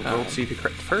 3. So we'll see if you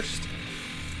crit first.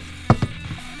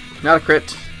 Not a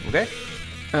crit. Okay.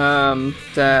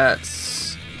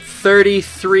 That's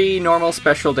 33 normal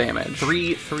special damage.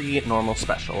 3 normal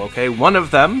special. Okay, one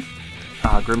of them,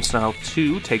 Grimmsnarl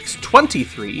 2, takes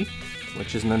 23,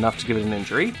 which isn't enough to give it an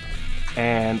injury.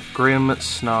 And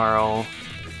Grimmsnarl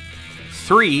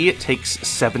 3 takes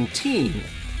 17,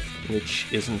 which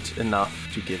isn't enough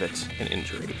to give it an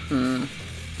injury.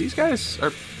 These guys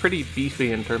are pretty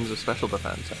beefy in terms of special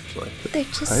defense, actually. They're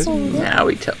just so little. Now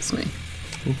he tells me.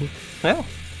 Well,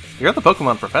 you're the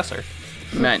Pokemon professor.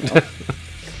 I know.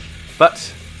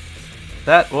 But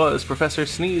that was Professor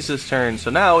Sneeze's turn, so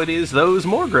now it is those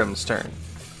Morgrim's turn.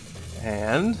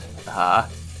 And,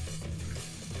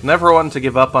 never one to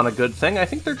give up on a good thing. I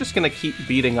think they're just going to keep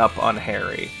beating up on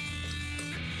Harry.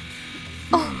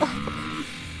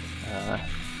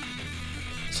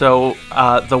 So,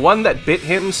 the one that bit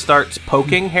him starts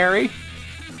poking Harry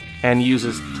and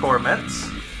uses Torments.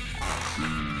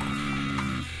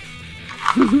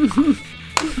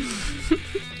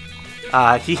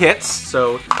 He hits,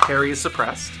 so Harry is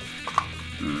suppressed.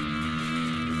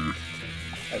 I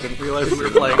didn't realize we were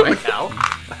playing with a cow.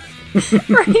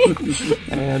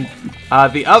 And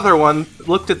the other one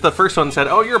looked at the first one and said,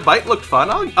 "Oh, your bite looked fun.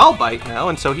 I'll bite now."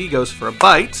 And so he goes for a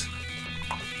bite.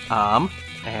 And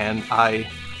I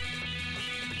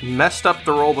messed up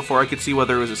the roll before I could see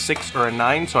whether it was a 6 or a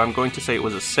 9, so I'm going to say it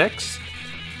was a 6.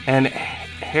 And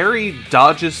Harry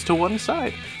dodges to one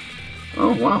side.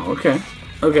 Oh, wow, okay.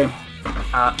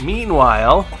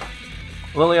 Meanwhile,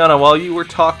 Liliana, while you were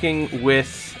talking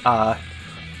with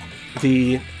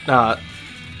you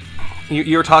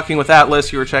were talking with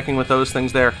Atlas, you were checking with those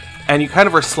things there, and you kind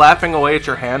of were slapping away at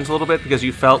your hands a little bit because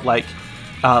you felt like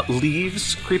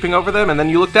leaves creeping over them, and then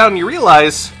you look down and you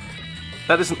realize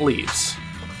that isn't leaves.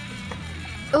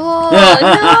 Oh,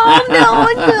 no.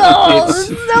 It's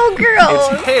So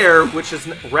gross. It's hair, which is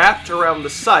wrapped around the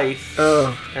scythe,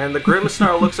 and the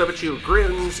Grimmsnarl looks up at you,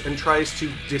 grins, and tries to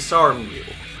disarm you.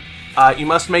 You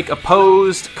must make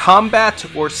opposed combat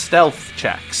or stealth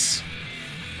checks.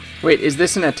 Wait, is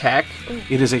this an attack?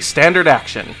 It is a standard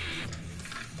action.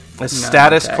 A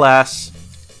status attack. class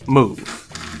move.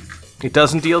 It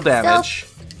doesn't deal damage.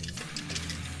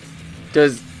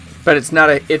 But it's not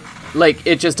a.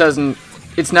 It just doesn't.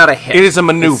 It's not a hit. It is a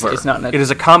maneuver. It's not. It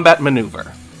is a combat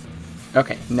maneuver.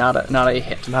 Okay, not a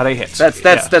hit. Not a hit.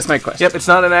 That's my question. Yep, it's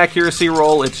not an accuracy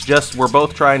roll. It's just we're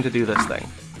both trying to do this thing.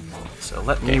 So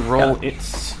let me roll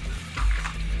its...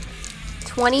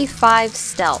 25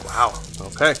 stealth. Wow,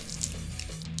 okay.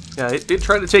 Yeah, it did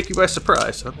try to take you by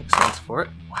surprise, so that makes sense for it.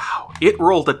 Wow, it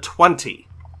rolled a 20.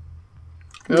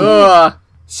 Ugh.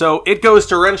 So it goes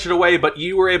to wrench it away, but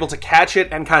you were able to catch it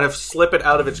and kind of slip it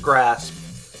out of its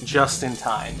grasp just in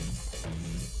time.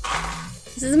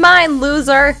 This is mine,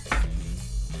 loser.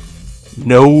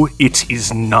 No, it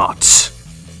is not.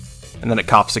 And then it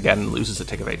coughs again and loses a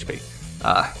tick of HP.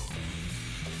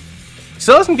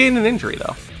 Still hasn't gained an injury,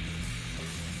 though.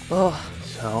 Oh.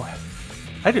 So,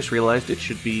 I just realized it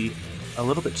should be a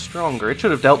little bit stronger. It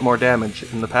should have dealt more damage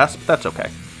in the past, but that's okay.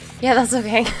 Yeah, that's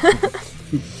okay.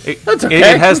 That's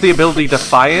okay. It has the ability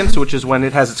Defiance, which is when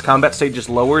it has its combat stages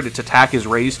lowered, its attack is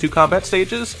raised 2 combat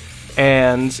stages,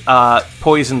 and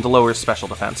Poisoned lowers special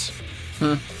defense.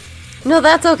 No,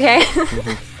 that's okay.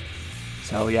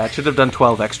 So yeah, it should have done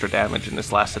 12 extra damage in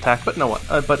this last attack, but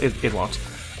but it won't.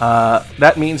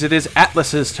 That means it is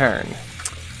Atlas's turn.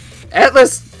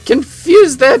 Atlas,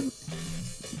 confuse that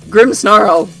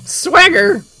Grimmsnarl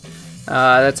swagger.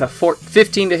 That's a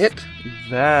 15 to hit.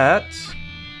 That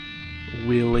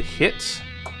will hit.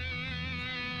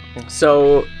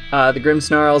 So the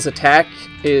Grimmsnarl's attack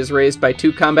is raised by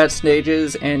 2 combat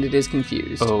stages, and it is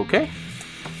confused. Okay.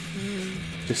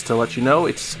 Just to let you know,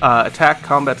 its attack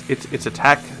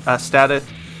status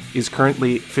is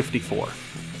currently 54.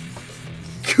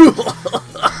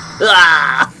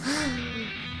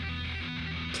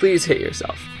 Please hit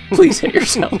yourself. Please hit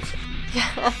yourself.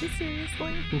 Yeah,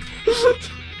 seriously.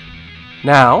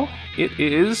 Now, it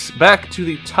is back to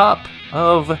the top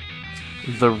of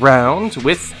the round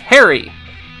with Harry.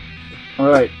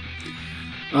 Alright.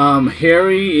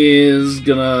 Harry is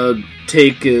gonna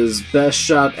take his best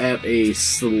shot at a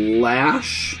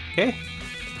slash. Okay.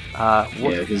 Yeah,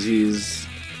 because he's...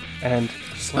 And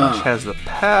Slash has the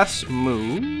pass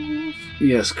move.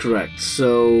 Yes, correct.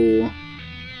 So...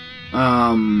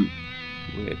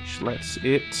 which lets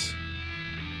it...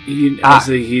 He can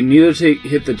either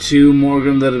hit the 2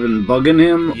 Morgrim that have been bugging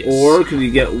him, Yes. or could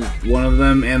he get one of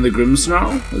them and the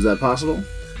Grimmsnarl? Is that possible?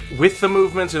 With the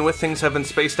movements and with things have been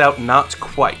spaced out, not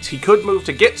quite. He could move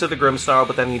to get to the Grimmsnarl,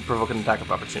 but then he'd provoke an attack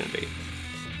of opportunity.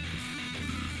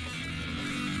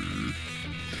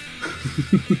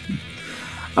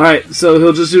 Alright, so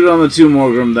he'll just do it on the 2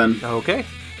 Morgrim then. Okay.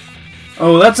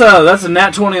 Oh, that's a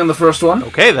nat 20 on the first one.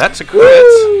 Okay, that's a crit.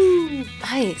 Woo!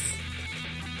 Nice.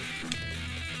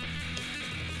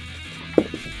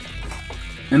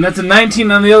 And that's a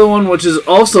 19 on the other one, which is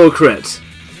also a crit.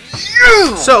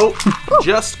 So,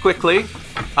 just quickly,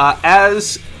 go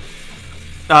ahead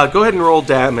and roll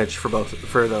damage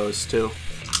for those two.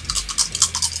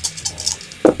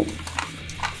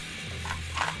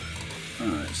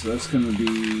 Alright, so that's going to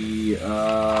be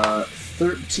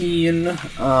 13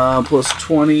 plus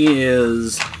 20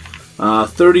 is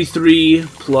 33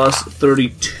 plus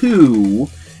 32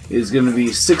 is going to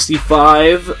be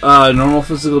 65 normal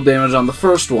physical damage on the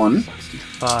first one.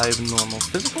 65 normal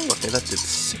physical. Okay, that's its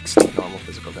 60 normal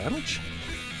physical damage,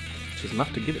 which is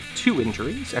enough to give it 2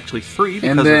 injuries. Actually, 3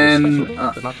 because of the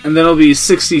special but not and then it'll be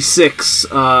 66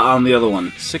 on the other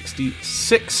one.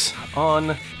 66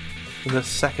 on the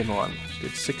second one. It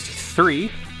did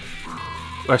 63.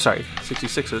 Or sorry,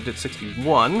 66. So it did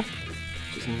 61,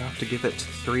 which is enough to give it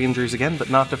 3 injuries again, but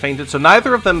not to faint it. So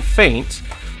neither of them faint,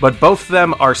 but both of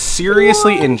them are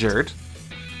seriously injured.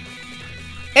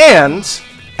 And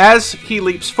as he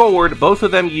leaps forward, both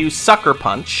of them use Sucker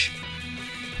Punch.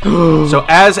 So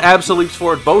as Absol leaps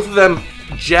forward, both of them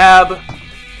jab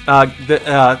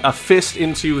a fist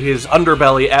into his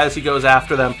underbelly as he goes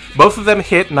after them. Both of them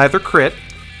hit, neither crit.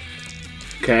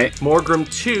 Okay.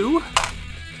 Morgrim 2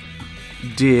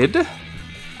 did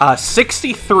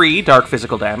 63 dark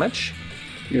physical damage.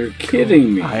 You're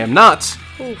kidding me. I am not.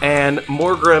 And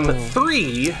Morgrim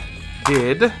 3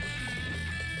 did...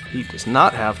 He does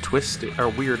not have twisted or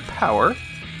weird power,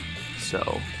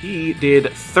 so he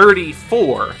did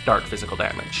 34 dark physical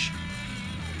damage.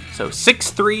 So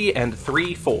 6-3 and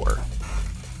 3-4.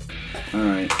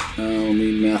 Alright, let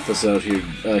me math this out here.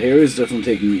 Harry's definitely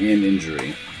taking an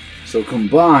injury. So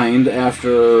combined,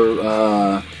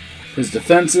 after his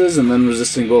defenses and then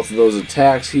resisting both of those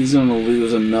attacks, he's going to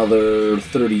lose another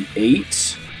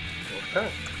 38. Okay.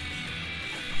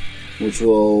 Which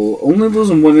will only lose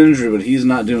him 1 injury, but he's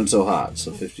not doing so hot.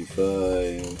 So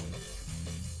 55...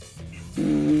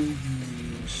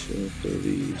 so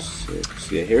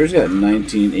 36... Yeah, Harry's got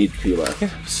 19 HP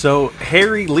left. So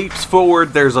Harry leaps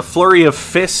forward. There's a flurry of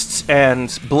fists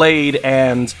and blade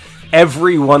and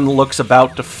everyone looks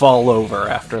about to fall over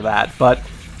after that. But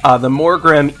the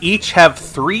Morgrim each have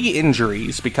 3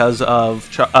 injuries because of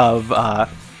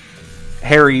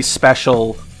Harry's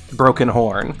special broken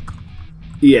horn.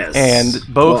 Yes. And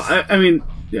both... Well, I mean...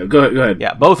 Yeah, go ahead.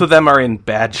 Yeah, both of them are in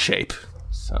bad shape.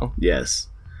 So Yes.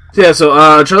 Yeah,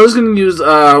 so Charlie's going to use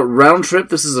Round Trip.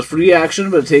 This is a free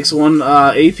action, but it takes 1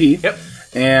 AP. Yep.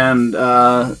 And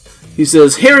he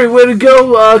says, Harry, way to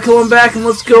go. Come on back and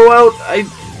let's go out. I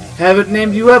haven't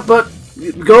named you up, but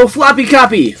go Floppy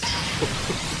Copy.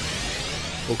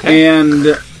 Okay.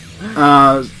 And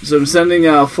so I'm sending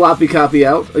Floppy Copy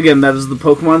out. Again, that is the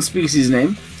Pokemon species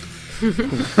name.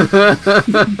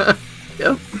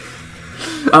 Yep.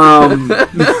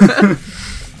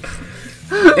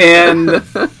 And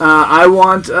I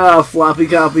want Floppy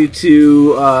Copy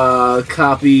to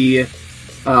copy...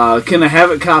 can I have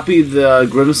it copy the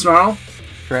Grimmsnarl?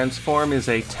 Transform is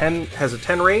has a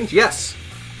 10 range? Yes.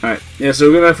 Alright, yeah, so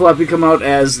we're gonna have Floppy come out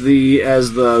as the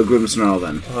Grimmsnarl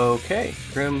then. Okay.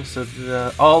 Grim, so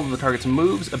all of the target's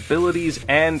moves, abilities,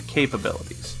 and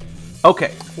capabilities.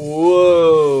 Okay.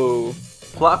 Whoa.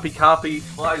 Floppy Copy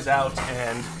flies out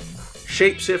and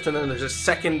shapeshift, and then there's a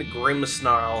second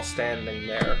Grimmsnarl standing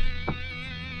there.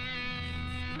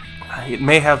 It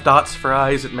may have dots for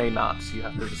eyes, it may not. So you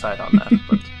have to decide on that.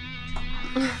 But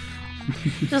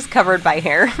Just covered by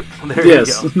hair. there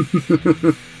Yes. you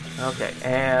go. Okay,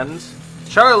 and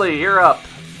Charlie, you're up.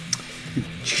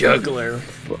 Juggler.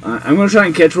 I'm gonna try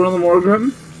and catch one of the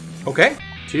Morgrim. Okay.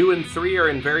 2 and 3 are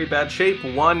in very bad shape.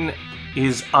 1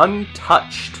 is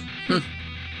untouched.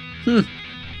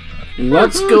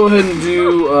 Let's go ahead and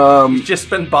do... You've just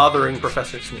been bothering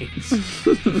Professor Sneeze.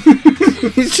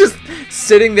 He's just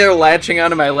sitting there latching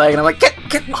onto my leg, and I'm like,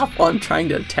 get off while I'm trying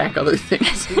to attack other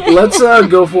things. let's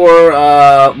go for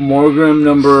Morgrim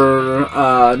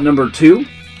number 2.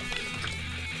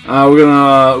 We're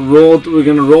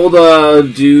gonna roll to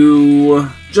do...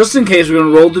 Just in case, we're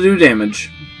gonna roll to do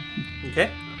damage. Okay.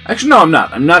 Actually, no, I'm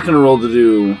not. I'm not gonna roll to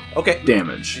do Okay.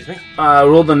 damage. Excuse me.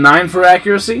 Roll the 9 for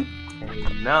accuracy.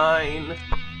 A 9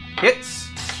 hits.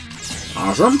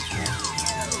 Awesome.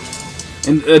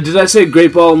 And did I say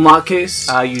Great Ball in lock case?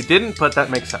 You didn't, but that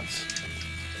makes sense.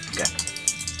 Okay.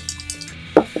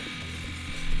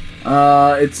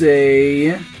 It's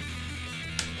a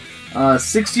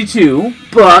 62,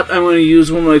 but I'm going to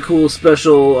use one of my cool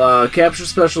special capture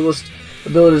specialist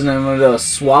abilities, and I'm going to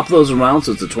swap those around,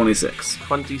 so it's a 26.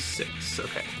 26.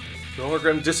 Okay. The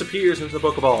Morgrim disappears into the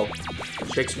Pokeball.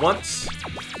 Shakes once.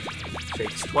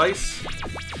 Shakes twice.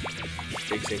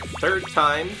 Shakes a third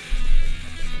time.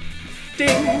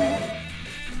 Ding!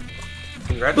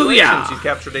 Congratulations, Booyah! you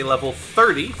captured a level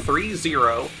 30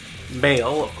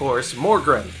 male, of course,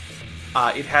 Morgrim.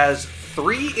 It has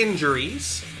 3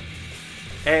 injuries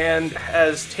and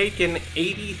has taken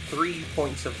 83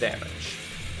 points of damage.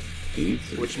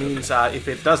 Which means if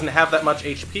it doesn't have that much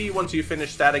HP, once you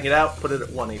finish statting it out, put it at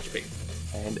 1 HP.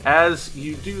 And as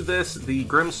you do this, the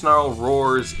Grimmsnarl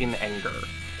roars in anger.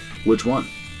 Which one?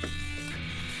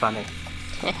 Funny.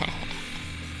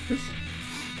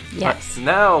 Yes.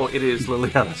 Now it is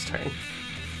Liliana's turn.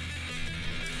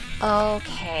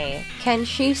 Okay. Can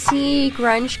she see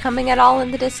Grunge coming at all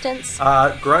in the distance?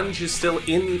 Grunge is still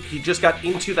in. He just got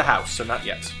into the house, so not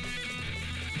yet.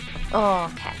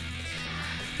 Okay.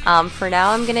 For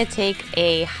now, I'm gonna take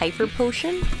a hyper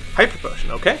potion. Hyper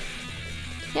Potion, okay?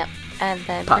 Yep. And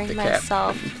then Pop bring the cap.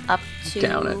 myself up to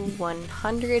Down it.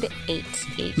 108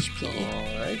 HP.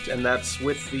 Alright, and that's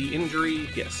with the injury.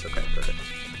 Yes, okay, perfect.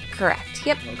 Correct.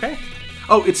 Yep. Okay.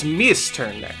 Oh, it's Mia's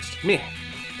turn next. Mia.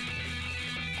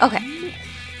 Okay.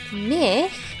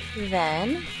 Nick,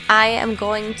 then, I am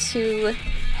going to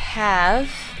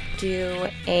do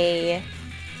a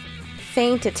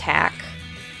feint attack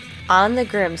on the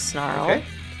Grimmsnarl. Okay.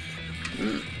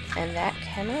 And that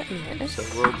cannot miss. So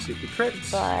roll to see if you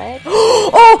crits. But...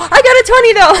 Oh! I got a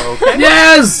 20, though! Okay.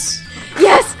 Yes!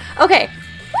 Yes! Okay.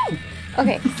 Woo!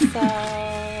 Okay,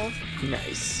 so...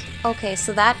 Nice. Okay,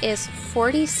 so that is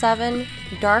 47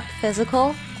 Dark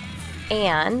Physical,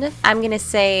 and I'm gonna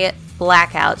say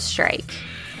Blackout Strike.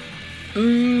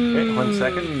 Okay, 1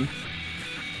 second.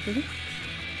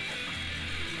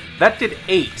 That did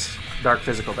 8 dark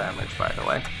physical damage, by the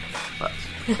way. But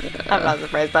I'm not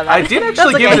surprised by that. I did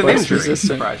actually give it an Less injury,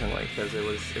 resistant. surprisingly, because it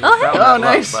was hey. down Oh, a lot,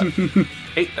 nice. but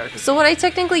 8 dark physical. So would I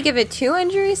technically give it 2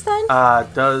 injuries then?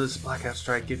 Does Blackout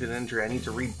Strike give it an injury? I need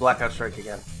to read Blackout Strike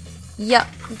again. Yep.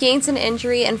 Gains an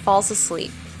injury and falls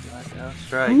asleep. Blackout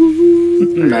Strike.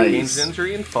 Gains Nice. an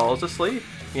injury and falls asleep.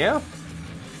 Yeah.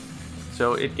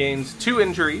 So it gains 2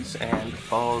 injuries and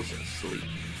falls asleep.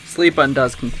 Sleep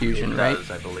undoes confusion, It right? does,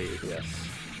 I believe, yes.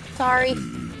 sorry.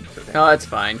 Oh, that's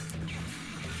fine.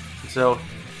 So,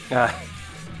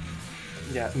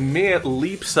 Mia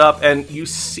leaps up, and you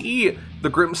see the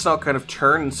Grimmsnarl kind of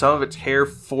turn and some of its hair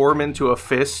form into a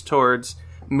fist towards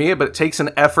Mia, but it takes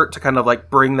an effort to kind of like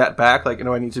bring that back, like,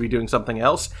 I need to be doing something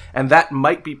else, and that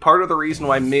might be part of the reason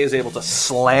why Mia is able to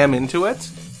slam into it.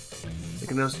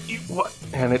 Like, it knows, what?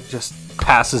 And it just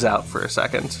passes out for a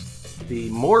second. The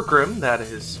Morgrim that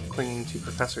is clinging to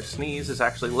Professor Sneeze is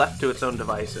actually left to its own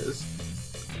devices.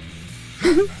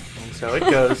 And so it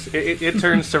goes, it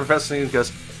turns to Professor Sneeze and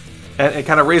goes, and it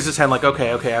kind of raises its hand like,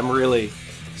 okay, I'm really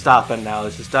stopping now.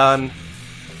 This is done.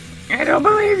 I don't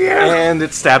believe you. And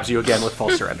it stabs you again with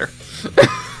false surrender.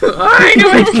 I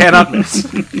knew it. Cannot miss.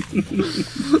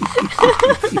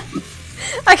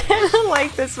 I kind of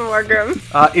like this Morgrim.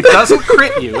 It doesn't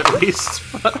crit you, at least.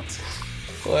 But...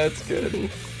 Well, that's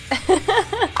good.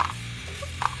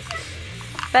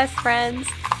 Best friends.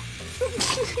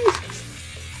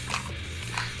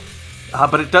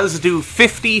 But it does do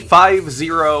 50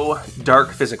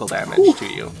 dark physical damage to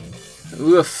you.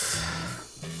 Oof.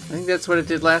 I think that's what it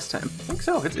did last time. I think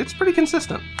so. It's pretty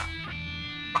consistent.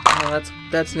 Well,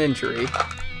 that's an injury.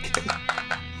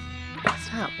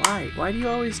 Stop. Why do you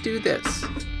always do this?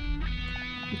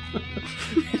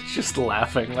 It's just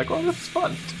laughing. Like, this is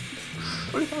fun.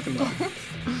 What are you talking about?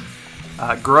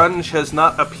 Grunge has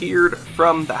not appeared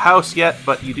from the house yet,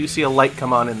 but you do see a light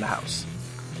come on in the house.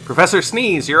 Professor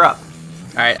Sneeze, you're up.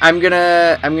 Alright, I'm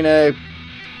gonna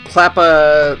clap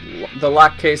the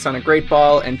lock case on a great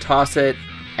ball and toss it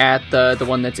at the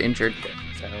one that's injured.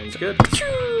 Sounds good.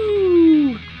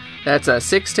 That's a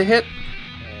 6 to hit.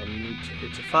 And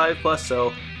it's a 5+,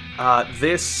 so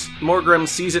this Morgrim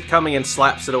sees it coming and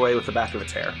slaps it away with the back of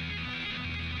its hair.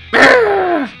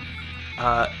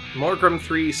 Morgrim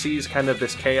 3 sees kind of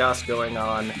this chaos going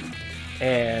on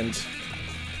and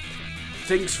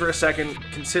thinks for a second,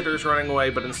 considers running away,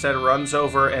 but instead runs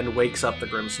over and wakes up the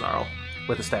Grimmsnarl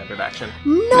with a standard action.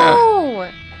 No!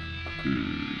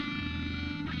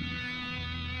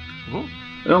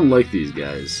 I don't like these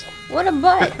guys. What a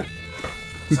butt.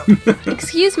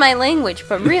 Excuse my language,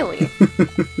 but really.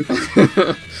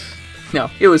 No,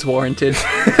 it was warranted.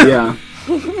 Yeah.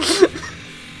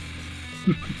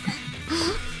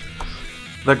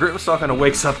 The Grimmsnarl kind of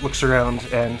wakes up, looks around,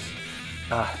 and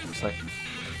it's like,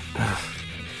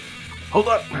 hold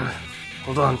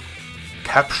on.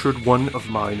 Captured one of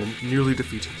mine and nearly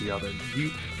defeated the other.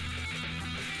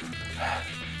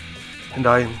 And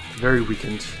I am very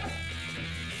weakened.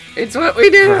 It's what we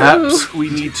do. Perhaps we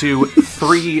need to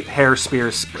 3 hair spear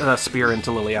into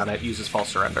Liliana. It uses false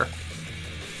surrender.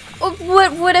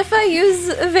 What if I use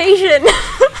evasion?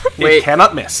 Wait. It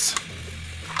cannot miss.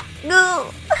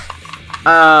 No.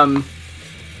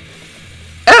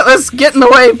 Atlas, get in the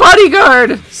way,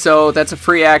 bodyguard! So that's a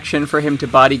free action for him to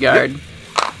bodyguard. Yep.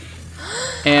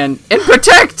 And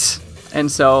protect!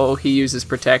 And so he uses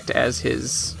protect as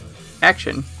his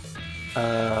action.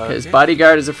 Because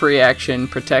bodyguard is a free action,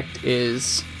 protect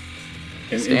is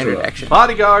standard action.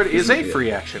 Bodyguard is a free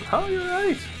action. Oh, you're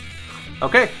right.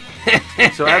 Okay.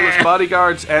 So Atlas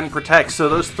bodyguards and protects. So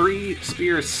those 3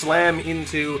 spears slam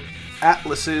into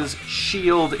Atlas's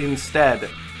shield instead.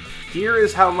 Here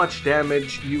is how much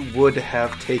damage you would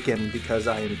have taken because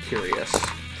I am curious.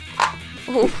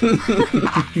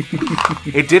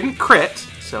 It didn't crit,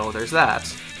 so there's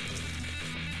that.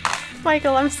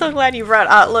 Michael, I'm so glad you brought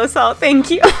Atlas out.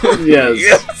 Thank you.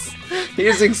 Yes. He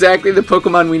is exactly the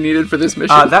Pokemon we needed for this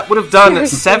mission. That would have done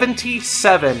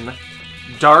 77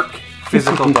 dark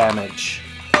physical damage.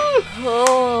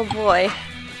 Oh boy.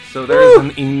 So there's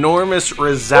an enormous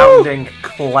resounding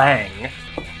clang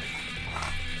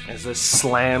as this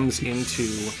slams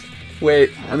into...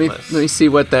 Wait, let me see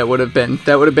what that would have been.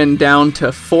 That would have been down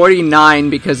to 49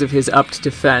 because of his upped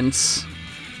defense.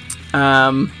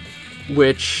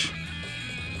 Which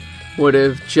would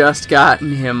have just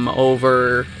gotten him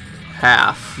over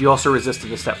half. You also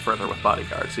resisted a step further with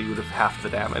bodyguard, so you would have half the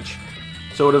damage.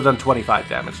 So it would have done 25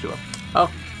 damage to him. Oh,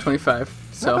 25.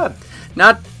 So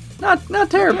Not not terrible. Not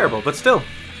terrible, but still.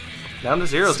 Down to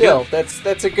 0 is Still, good.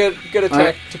 that's a good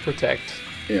attack to protect.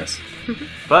 Yes.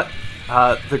 But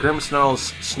the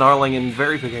Grimmsnarl's snarling in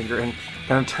very big anger and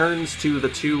kind of turns to the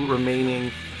 2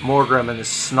 remaining Morgrim and is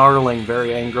snarling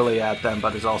very angrily at them,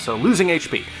 but is also losing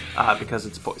HP because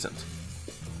it's poisoned.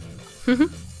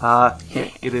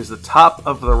 It is the top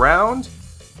of the round.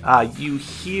 You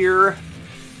hear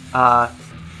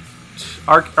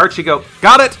Archie go,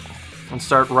 "Got it!" and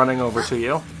start running over to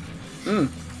you.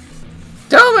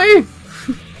 Tell me!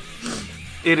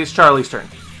 It is Charlie's turn.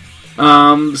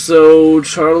 So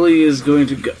Charlie is going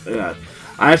to go...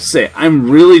 I have to say, I'm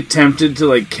really tempted to,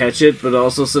 like, catch it, but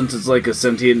also since it's, like, a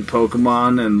sentient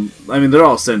Pokemon, and, I mean, they're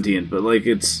all sentient, but, like,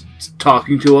 it's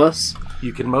talking to us.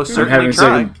 You can most I'm certainly having a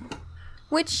try. second...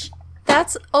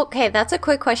 That's a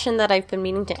quick question that I've been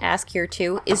meaning to ask here,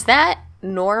 too. Is that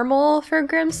normal for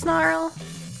Grimmsnarl?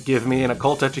 Give me an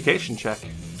occult education check.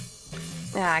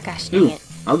 Ah, gosh dang Ooh, it.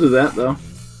 I'll do that, though.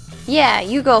 Yeah,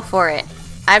 you go for it.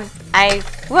 I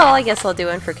guess I'll do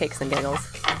one for kicks and giggles.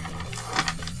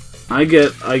 I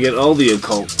get all the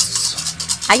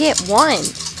occults. I get 1.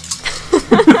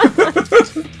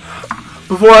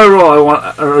 Before I roll,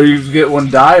 or you get 1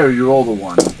 die, or you roll the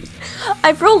 1?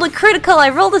 I've rolled a critical. I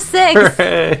rolled a 6.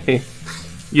 Hooray!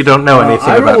 You don't know anything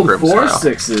I about rolled Grimmsnarl.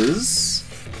 4 6s.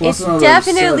 Plus It's another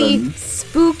definitely 7.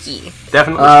 spooky.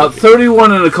 Definitely.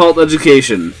 31 in occult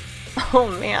education. Oh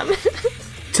man.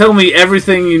 Tell me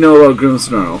everything you know about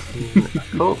Grimmsnarl.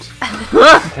 Occult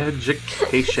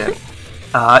education.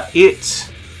 It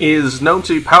is known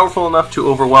to be powerful enough to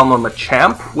overwhelm a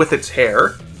Machamp with its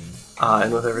hair,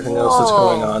 and with everything else that's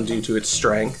going on due to its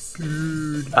strength.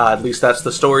 At least that's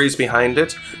the stories behind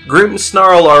it.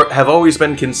 Grimmsnarl have always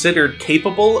been considered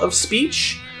capable of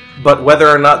speech, but whether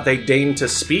or not they deign to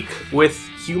speak with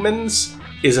humans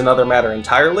is another matter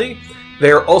entirely.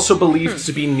 They are also believed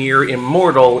to be near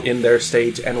immortal in their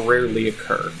state and rarely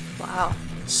occur. Wow.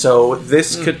 So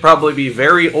this could probably be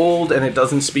very old, and it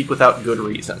doesn't speak without good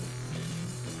reason.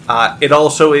 It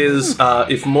also is,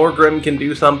 if Morgrim can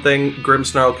do something,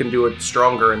 Grimmsnarl can do it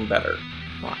stronger and better.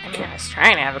 Well, I mean, I was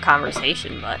trying to have a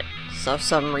conversation, but so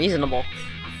unreasonable.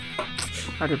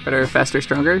 Harder, better, faster,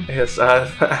 stronger. Yes,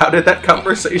 how did that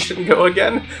conversation go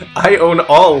again? I own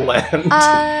all land.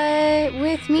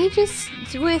 With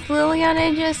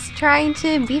Liliana just trying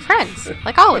to be friends,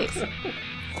 like always. Of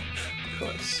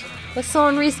course. What's so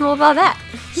unreasonable about that?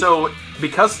 So,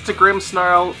 because it's a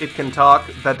Grimmsnarl, it can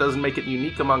talk. That doesn't make it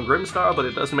unique among Grimmsnarl, but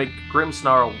it does make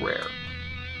Grimmsnarl rare.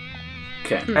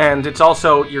 Okay. And it's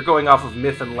also, you're going off of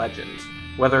myth and legend.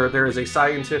 Whether there is a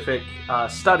scientific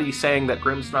study saying that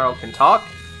Grimmsnarl can talk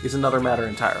is another matter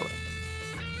entirely.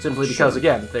 Simply because,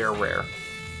 again, they are rare.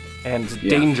 And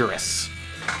dangerous.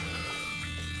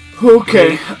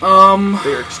 Okay, They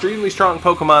are extremely strong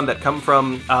Pokemon that come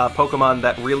from Pokemon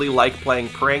that really like playing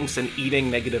pranks and eating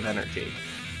negative energy.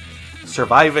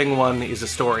 Surviving one is a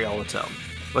story all its own.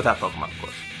 With that Pokemon, of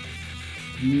course.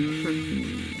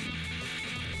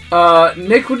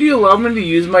 Nick, would you allow me to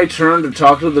use my turn to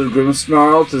talk to the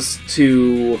Grimmsnarl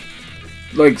to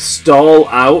like, stall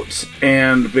out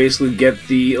and basically get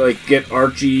get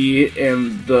Archie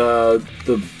and the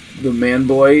man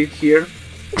boy here?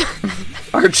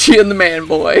 Archie and the Man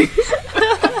Boy.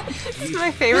 This is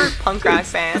my favorite punk rock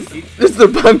band. This is the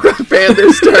punk rock band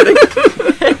they're starting.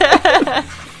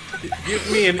 Give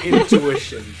me an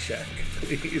intuition check,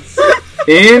 please.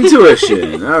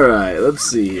 Intuition. Alright, let's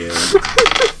see here.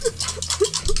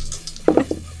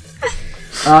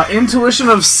 Intuition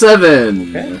of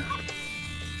 7. Okay.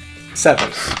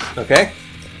 7. Okay.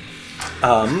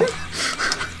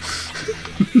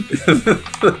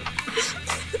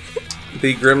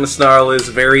 The Grimmsnarl is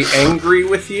very angry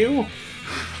with you,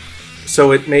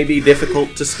 so it may be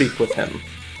difficult to speak with him.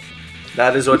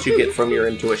 That is what you get from your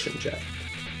intuition check.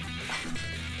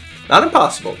 Not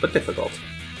impossible, but difficult.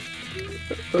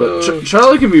 But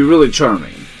Charlie can be really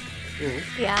charming.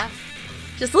 Yeah.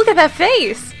 Just look at that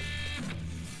face.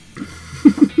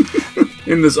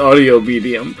 In this audio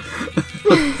medium.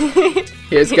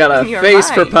 He's got a You're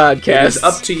face for right. It is podcasts.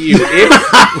 up to you.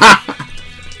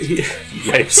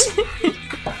 Yikes.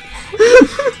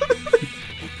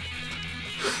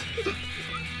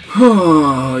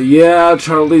 Oh, yeah,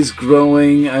 Charlie's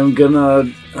growing. I'm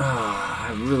gonna...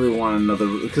 I really want another...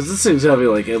 Because this thing's gotta be,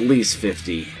 like, at least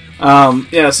 50.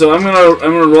 Yeah, so I'm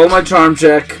gonna roll my charm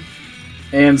check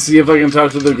and see if I can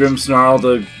talk to the Grimmsnarl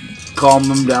to calm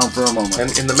them down for a moment.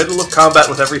 And in the middle of combat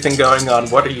with everything going on,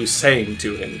 what are you saying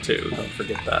to him, too? Don't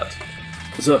forget that.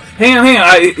 So, hang on.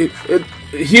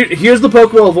 Here's the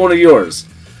Pokeball of one of yours.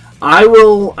 I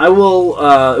will,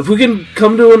 if we can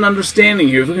come to an understanding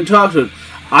here, if we can talk to it,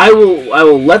 I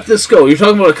will let this go. You're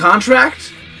talking about a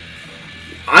contract?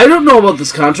 I don't know about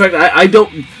this contract. I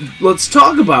don't... Let's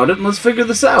talk about it and let's figure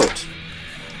this out.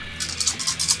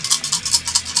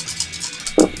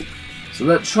 So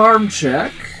that charm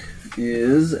check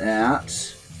is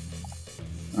at...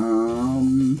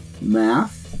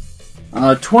 math.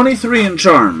 23 in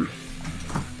charm.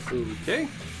 Okay.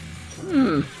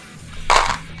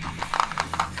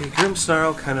 The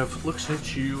Grimmsnarl kind of looks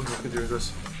at you, looking through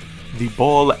this. The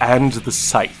ball and the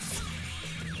scythe.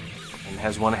 And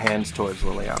has one hand towards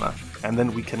Liliana. And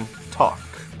then we can talk.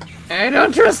 I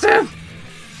don't trust him.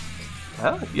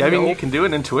 Well, yeah, I mean, you can do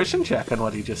an intuition check on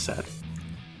what he just said.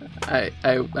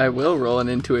 I will roll an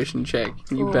intuition check.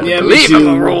 You better Yeah, me believe too. I'm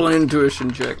gonna roll an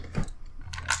intuition check.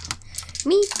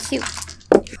 Me too.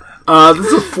 This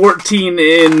is a 14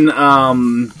 in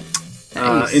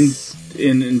Nice.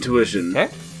 in intuition.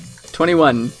 Okay.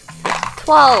 21.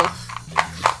 12.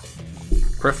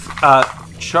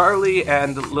 Charlie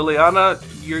and Liliana,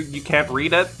 you can't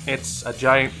read it. It's a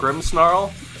giant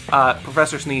Grimmsnarl.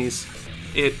 Professor Sneeze,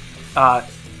 it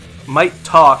might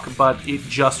talk, but it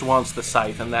just wants the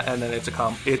scythe, and then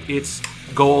its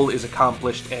goal is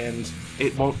accomplished, and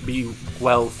it won't be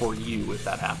well for you if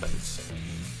that happens.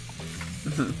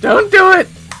 Don't do it!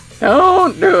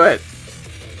 Don't do it!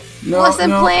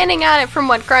 Wasn't planning on it from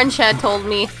what Grunchad told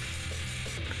me.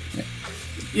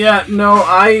 Yeah, no,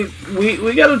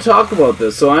 we got to talk about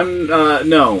this. So I'm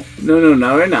no,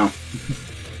 not right now.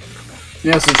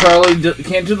 Yeah, so Charlie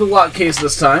can't do the lock case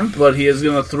this time, but he is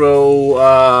going to throw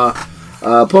a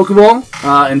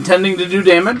Pokeball, intending to do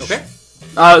damage. Okay.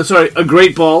 Sorry, a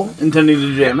Great Ball, intending to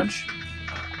do damage.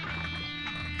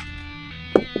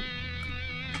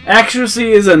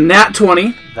 Accuracy is a nat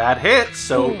 20. That hits,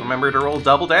 so remember to roll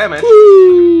double damage.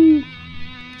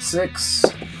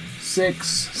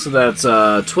 6, so that's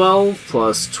 12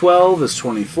 plus 12 is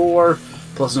 24,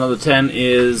 plus another 10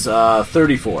 is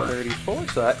 34. 34,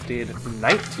 so that did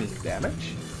 19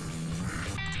 damage.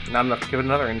 Not enough to give it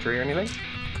another injury or anything.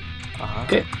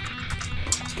 Okay.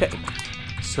 Okay.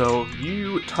 So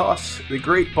you toss the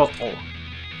Great Ball,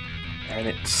 and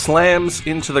it slams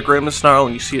into the Grimmsnarl,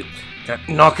 and you see it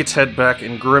knock its head back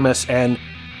and grimace, and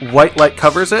white light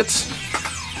covers it.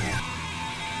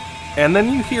 And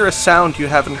then you hear a sound you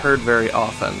haven't heard very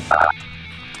often.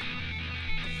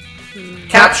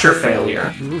 Capture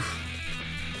failure.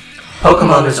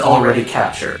 Pokemon is already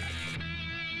captured.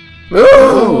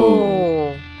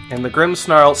 Oh. And the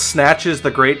Grimmsnarl snatches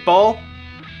the Great Ball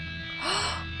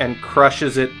and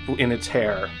crushes it in its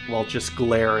hair while just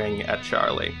glaring at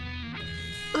Charlie.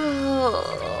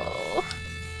 Oh.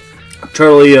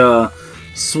 Charlie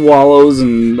swallows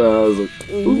and is like,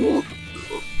 ooh.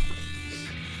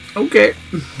 Okay.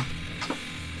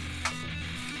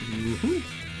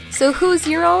 So who's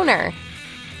your owner?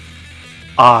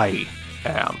 I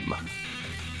am.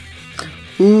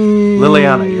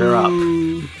 Liliana, you're up.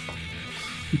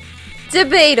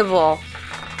 Debatable.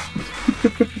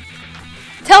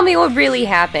 Tell me what really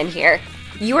happened here.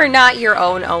 You are not your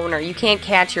own owner. You can't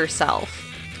catch yourself.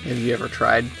 Have you ever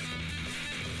tried?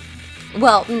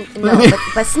 Well, no,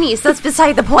 but Sneeze, that's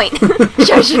beside the point.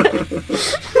 Shush.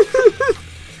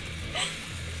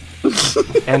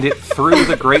 And it threw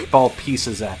the Great Ball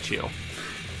pieces at you.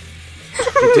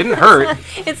 It didn't hurt.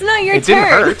 It's not your It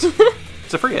turn. didn't hurt.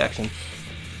 It's a free action.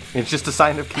 It's just a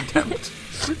sign of contempt.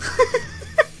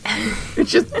 It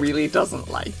just really doesn't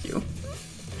like you.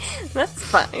 That's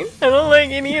fine. I don't like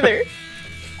it either.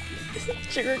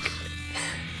 Jerk. Is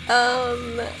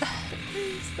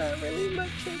that really much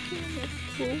I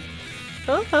can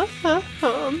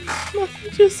Let me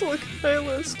just look at my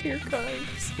list here,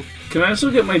 guys. Can I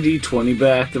also get my D20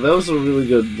 back? That was a really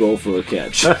good roll for a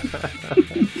catch. Yeah,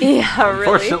 really.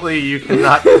 Unfortunately, you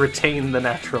cannot retain the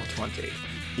natural 20.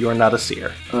 You are not a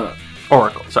seer.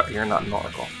 Oracle. Sorry, you're not an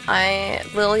oracle.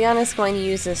 Liliana's going to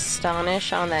use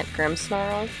Astonish on that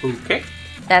Grimmsnarl. Okay.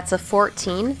 That's a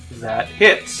 14. That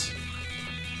hits.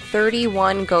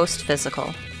 31 Ghost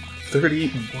Physical.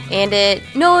 31. And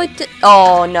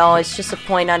oh no, it's just a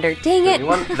point under. Dang it!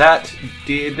 31. That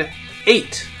did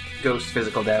 8 ghost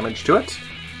physical damage to it.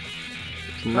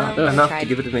 It's not Well, I enough tried. to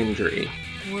give it an injury.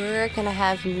 We're gonna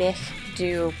have Myth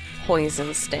do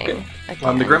Poison Sting. Okay. Again.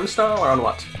 On the Grimmsnarl or on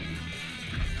what?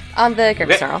 On the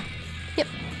Grimmsnarl. Yep.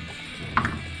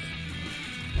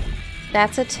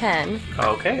 That's a 10.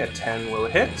 Okay, a 10 will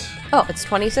hit. Oh, it's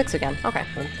 26 again. Okay.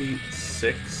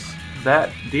 26.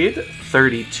 That did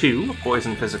 32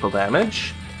 poison physical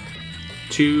damage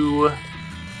to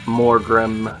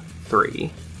Morgrim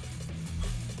 3,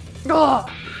 Oh,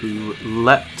 who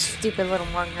leapt stupid little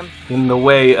Morgan. in the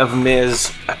way of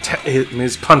Ms.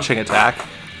 punching attack.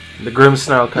 The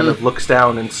Grimmsnarl kind of looks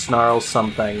down and snarls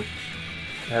something,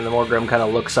 and the Morgrim kind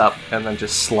of looks up and then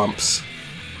just slumps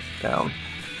down,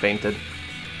 fainted.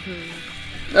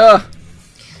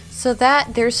 So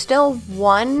there's still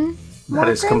one. That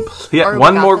is Morgrim? complete. Yeah, Or we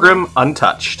one got Morgrim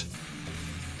untouched.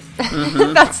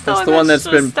 That's That's the one that's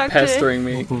just been stuck to- pestering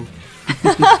me.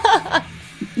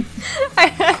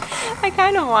 I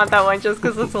kind of want that one just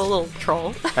because it's a little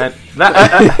troll. And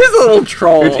that He's a little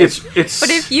troll. it's But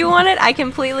if you want it, I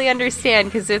completely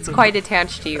understand because it's quite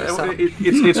attached to you. So.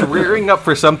 it's rearing up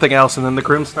for something else, and then the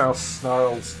Grimmsnarl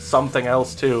snarls something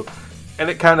else too, and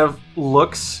it kind of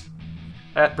looks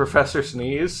at Professor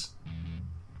Sneeze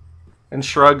and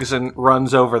shrugs and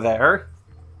runs over there.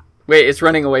 Wait, it's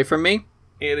running away from me?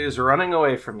 It is running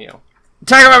away from you.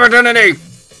 Attack of opportunity!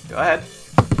 Go ahead.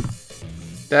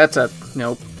 That's a...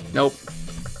 Nope.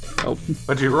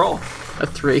 What'd you roll? A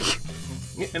 3.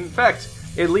 In fact,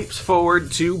 it leaps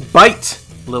forward to bite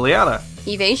Liliana.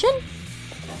 Evasion?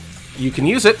 You can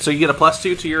use it, so you get a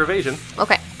 +2 to your evasion.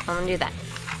 Okay, I'm gonna do that.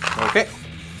 Okay.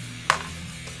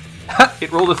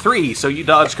 It rolled a 3, so you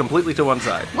dodge completely to one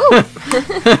side. Woo!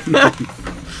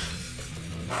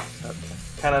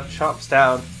 Kind of chomps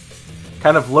down,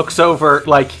 kind of looks over,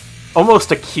 like,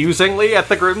 almost accusingly at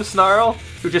the Grimmsnarl,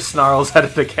 who just snarls at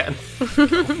it again.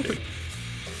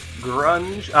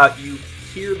 Grunge, you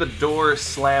hear the door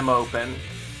slam open,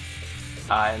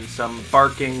 and some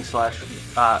barking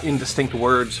 / indistinct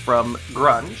words from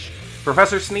Grunge.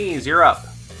 Professor Sneeze, you're up.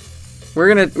 We're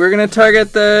gonna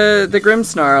target the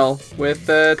Grimmsnarl with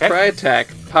Tri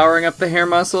Attack, powering up the hair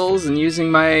muscles and using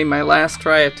my last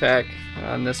Tri Attack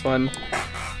on this one.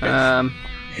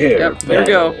 Here we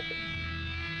go.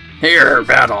 Hair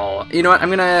battle. You know what? I'm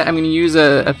gonna use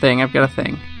a thing. I've got a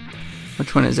thing.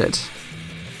 Which one is it?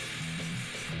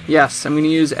 Yes, I'm gonna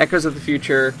use Echoes of the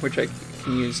Future, which I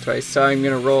can use twice. So I'm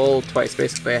gonna roll twice.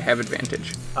 Basically, I have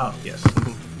advantage. Oh, yes.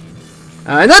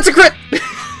 And that's a crit.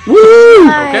 Woo!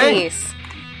 Nice.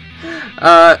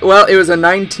 Well, it was a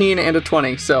 19 and a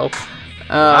 20. So.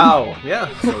 Wow. Yeah.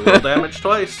 So roll damage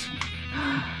twice.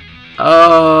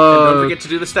 Oh. And don't forget to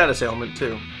do the status ailment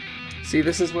too. See,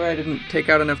 this is where I didn't take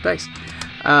out enough dice.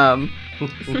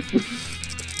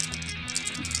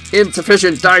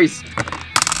 Insufficient dice.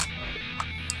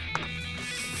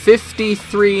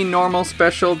 53 normal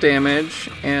special damage,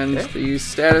 and the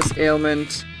status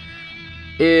ailment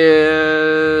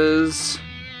is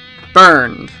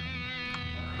burned.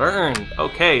 Burned.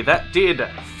 Okay, that did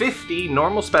 50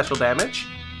 normal special damage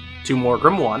to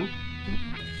Morgrim 1,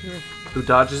 who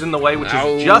dodges in the way, which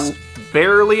is just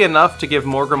barely enough to give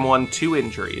Morgrim 1 2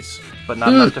 injuries, but not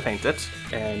enough to faint it.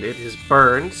 And it is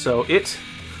burned, so it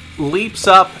leaps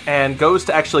up and goes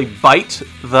to actually bite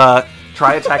the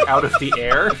Tri-Attack out of the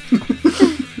air,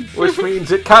 which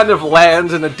means it kind of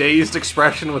lands in a dazed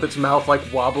expression with its mouth like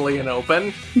wobbly and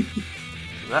open.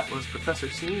 That was Professor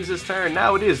Sneeze's turn.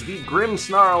 Now it is the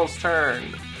Grimmsnarl's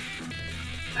turn.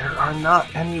 There are not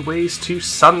any ways to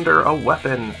sunder a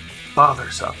weapon.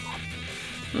 Bothersome.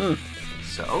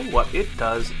 So what it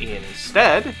does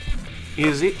instead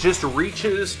is it just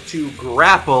reaches to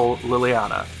grapple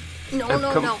Liliana.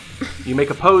 No. You make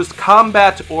opposed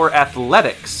combat or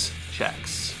athletics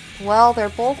checks. Well, they're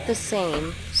both the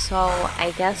same, so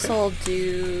I guess I'll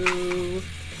do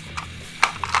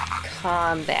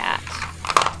combat.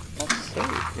 Let's see.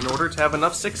 In order to have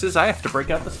enough 6s, I have to break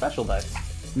out the special dice.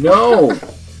 No!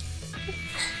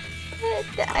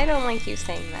 I don't like you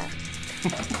saying that.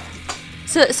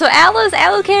 So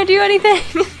Aloe can't do anything?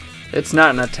 It's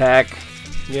not an attack.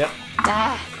 Yep.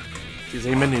 Is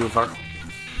a maneuver.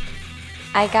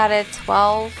 I got a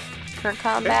 12 for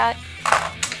combat.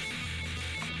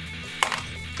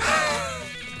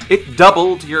 It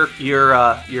doubled your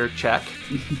check,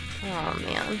 Oh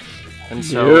man. and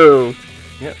so Ew.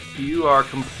 yeah, you are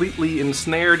completely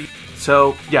ensnared.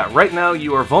 So yeah, right now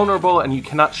you are vulnerable and you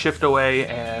cannot shift away.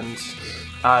 And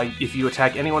if you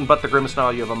attack anyone but the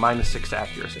Grimmsnarl, you have a -6 to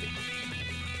accuracy.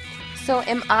 So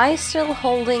am I still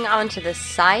holding onto the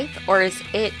scythe, or is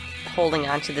it holding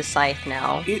onto the scythe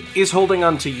now? It is holding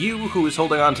on to you, who is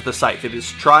holding on to the scythe. It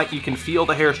is You can feel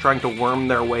the hairs trying to worm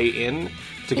their way in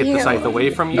to get the Ew. scythe away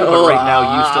from you, but right now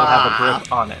you still have a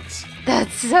grip on it.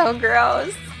 That's so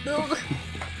gross.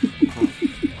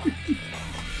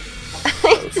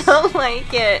 I don't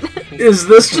like it. Is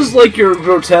this just like your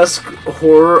grotesque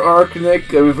horror arc,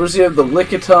 Nick? I mean, first you have the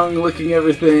Lickitung licking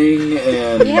everything,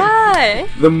 and Yeah.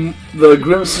 the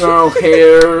Grimmsnarl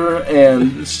hair,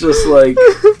 and it's just like...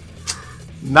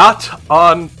 Not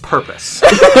on purpose.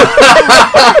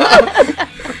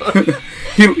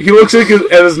 He looks at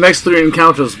his next 3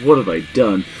 encounters, what have I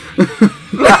done?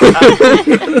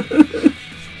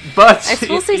 But I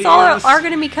suppose it these all is- are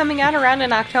going to be coming out around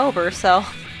in October, so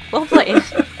well played.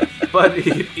 But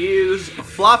it is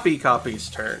Floppy Copy's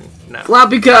turn now.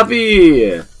 Floppy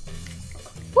copy!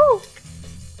 Woo!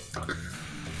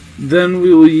 Then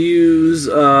we will use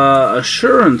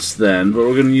Assurance then, but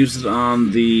we're going to use it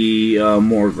on the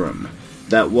Morgrim.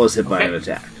 That was hit by Okay. an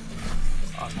attack.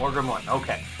 Morgrim 1,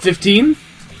 okay. 15?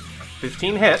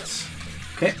 15 hits.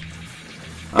 Okay.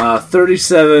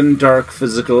 37 dark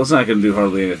physical. It's not going to do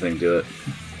hardly anything to it.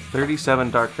 37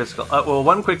 dark physical. Well,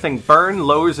 one quick thing. Burn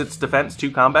lowers its defense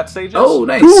 2 combat stages. Oh,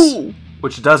 nice. Ooh.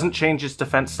 which doesn't change its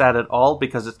defense stat at all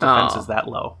because its defense Oh. is that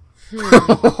low.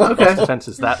 Okay. Its defense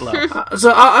is that low.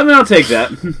 So I'll take that.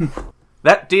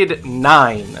 That did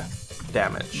 9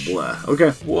 damage, Blah.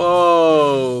 Okay.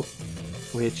 Whoa.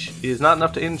 which is not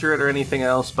enough to injure it or anything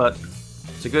else, but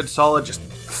it's a good solid just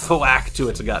thwack to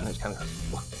its gut, and it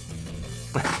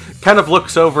kind of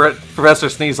looks over at Professor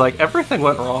Sneeze like, everything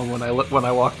went wrong when I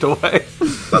walked away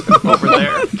over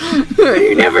there.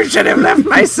 You never should have left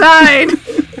my side.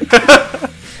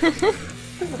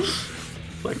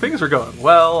 Like, things were going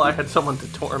well, I had someone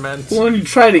to torment. Well, when you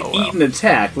try to Oh, well. eat an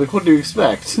attack, like, what do you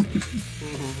expect? You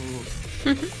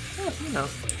know,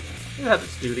 it had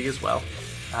its duty as well.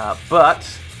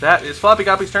 But that is Floppy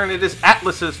Goppy's turn. It is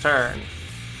Atlas's turn.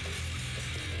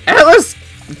 Atlas,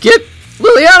 get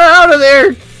Liliana out of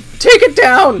there. Take it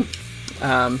down.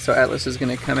 So Atlas is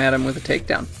going to come at him with a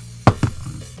takedown.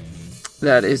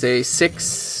 That is a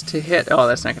 6 to hit. Oh,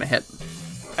 that's not going to hit.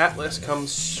 Atlas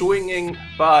comes swinging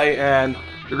by, and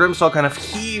the Grimstall kind of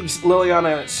heaves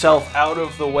Liliana itself out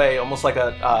of the way, almost like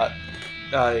a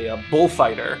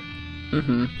bullfighter.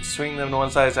 Mm-hmm. Swinging them to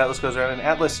one side as Atlas goes around, and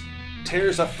Atlas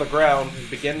tears up the ground and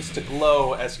begins to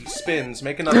glow as he spins.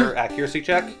 Make another accuracy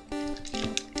check.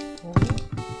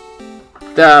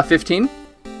 15.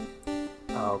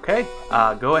 Okay.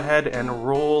 Go ahead and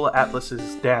roll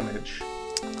Atlas's damage.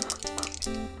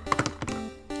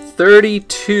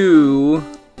 32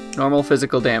 normal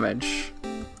physical damage.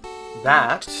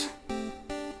 That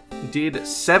did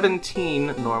 17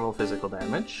 normal physical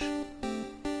damage,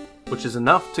 which is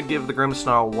enough to give the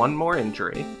Grimmsnarl one more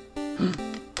injury.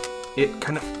 It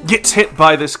kind of gets hit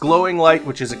by this glowing light,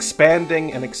 which is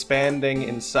expanding and expanding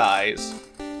in size,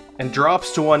 and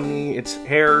drops to one knee. Its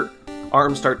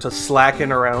arms start to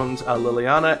slacken around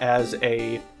Liliana as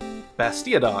a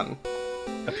Bastiodon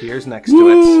appears next to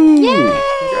it.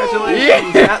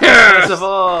 Congratulations, Atlas has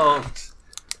evolved.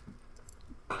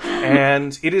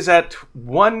 And it is at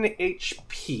 1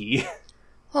 HP.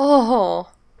 Oh.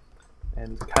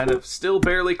 And kind of still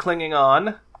barely clinging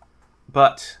on.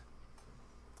 But,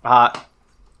 top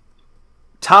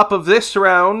of this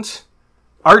round,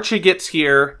 Archie gets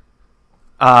here,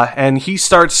 and he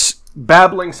starts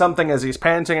babbling something as he's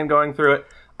panting and going through it.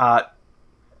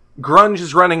 Grunge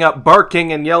is running up,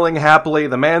 barking and yelling happily.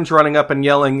 The man's running up and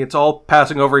yelling. It's all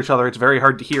passing over each other. It's very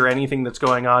hard to hear anything that's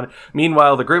going on.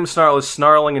 Meanwhile, the Grimmsnarl is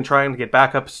snarling and trying to get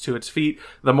back up to its feet.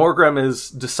 The Morgrim is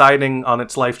deciding on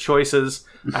its life choices,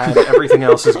 and everything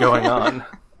else is going on.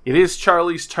 It is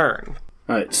Charlie's turn.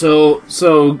 Alright, so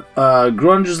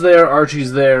Grunge is there,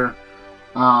 Archie's there.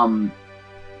 Charlie's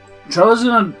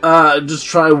gonna just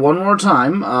try one more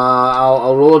time.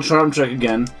 I'll roll a charm check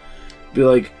again. Be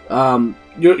like,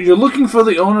 you're looking for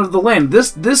the owner of the land.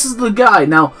 This is the guy.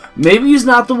 Now, maybe he's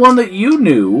not the one that you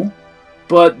knew,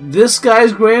 but this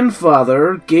guy's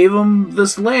grandfather gave him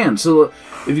this land. So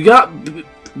if you got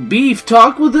beef,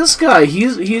 talk with this guy.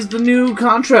 He's the new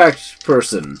contract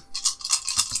person.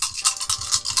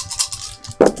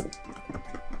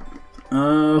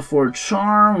 For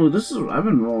charm, I've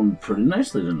been rolling pretty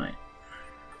nicely tonight.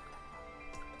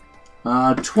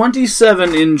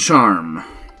 27 in charm.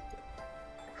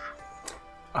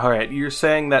 Alright, you're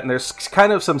saying that, and there's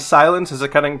kind of some silence as they're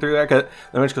cutting through that.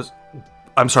 The witch goes,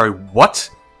 I'm sorry, what?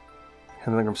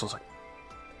 And then the Grimmsnarl's like,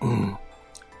 The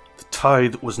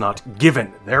tithe was not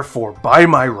given, therefore, by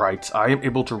my rights, I am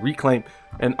able to reclaim.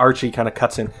 And Archie kind of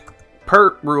cuts in.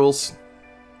 Per rules,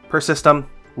 per system,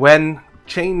 when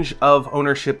change of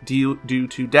ownership due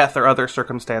to death or other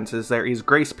circumstances, there is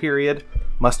grace period,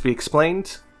 must be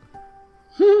explained.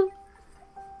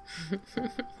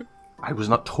 I was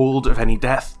not told of any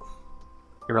death.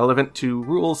 Irrelevant to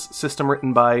rules, system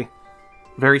written by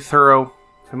very thorough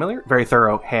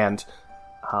hand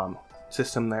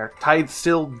system there. Tithe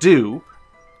still due,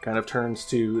 kind of turns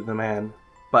to the man,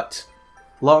 but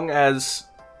long as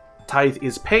tithe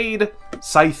is paid,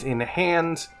 scythe in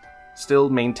hand, still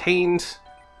maintained,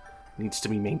 needs to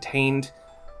be maintained.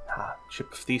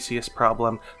 Ship of Theseus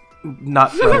problem,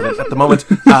 not relevant at the moment.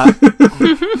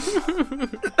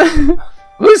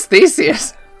 Who's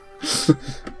Theseus?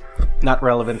 Not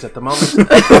relevant at the moment.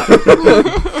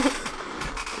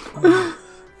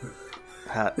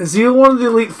 Is he one of the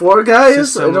Elite Four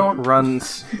guys? System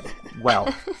runs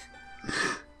well.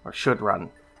 Or should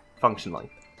run functionally.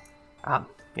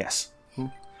 Yes.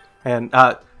 And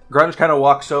Grunge kind of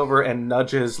walks over and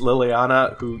nudges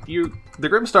Liliana, who the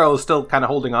Grimmsnarl is still kind of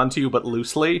holding on to you, but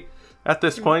loosely at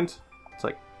this point. It's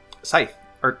like, scythe.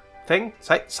 Or thing?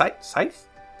 Scythe?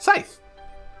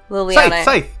 Liliana,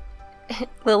 Scythe!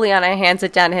 Liliana hands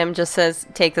it down to him, just says,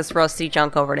 take this rusty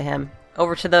junk over to him.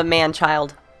 Over to the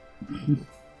man-child.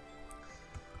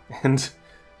 And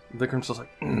the Grimstall's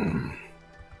like,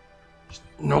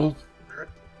 no.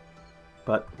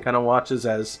 But kind of watches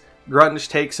as Grunge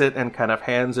takes it and kind of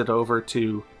hands it over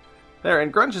to there.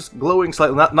 And Grunge is glowing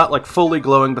slightly, not like fully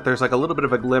glowing, but there's like a little bit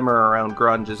of a glimmer around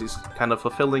Grunge as he's kind of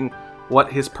fulfilling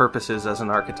what his purpose is as an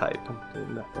archetype.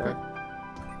 And that there.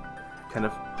 Kind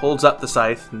of holds up the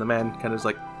scythe, and the man kind of is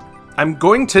like, I'm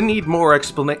going to need more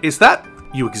explanation. Is that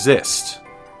you exist?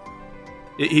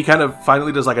 He kind of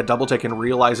finally does like a double take and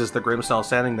realizes the Grimstall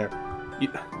standing there.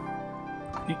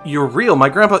 You're real, my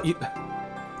grandpa.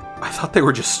 I thought they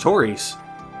were just stories.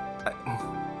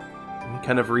 And he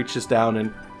kind of reaches down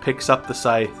and picks up the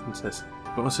scythe and says,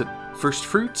 what was it? First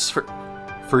fruits?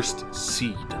 First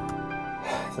seed.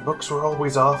 The books were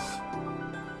always off.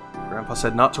 Grandpa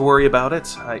said not to worry about it.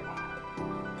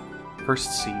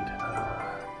 First seed.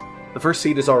 The first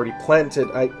seed is already planted.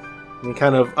 And he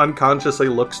kind of unconsciously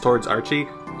looks towards Archie.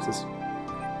 He says,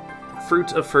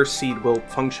 fruit of first seed will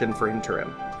function for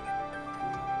interim.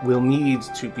 Will need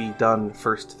to be done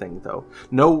first thing, though.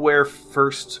 Know where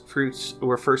first fruits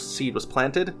or first seed was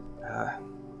planted?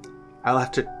 I'll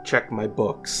have to check my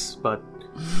books, but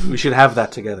we should have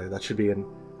that together. That should be in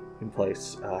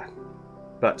place.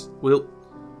 But we'll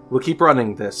keep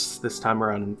running this time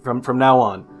around. From now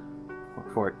on,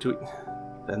 look forward to it.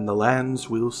 Then the lands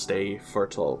will stay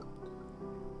fertile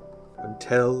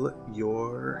until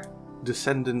your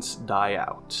descendants die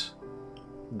out.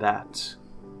 That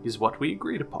is what we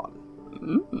agreed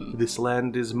upon. This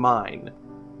land is mine.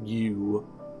 You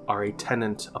are a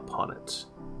tenant upon it.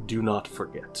 Do not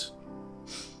forget.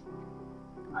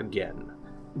 Again.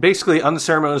 Basically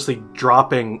unceremoniously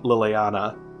dropping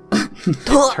Liliana,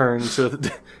 turns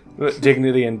with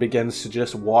dignity and begins to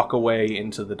just walk away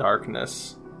into the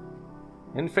darkness.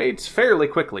 And fades fairly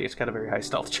quickly. It's got a very high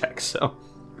stealth check, so...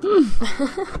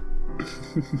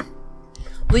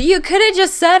 Well, you could have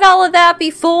just said all of that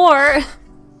before.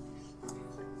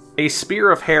 A spear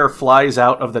of hair flies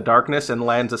out of the darkness and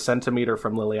lands a centimeter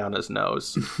from Liliana's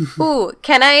nose. Ooh,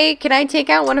 can I take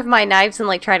out one of my knives and,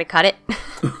 like, try to cut it?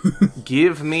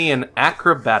 Give me an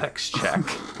acrobatics check.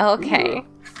 Okay.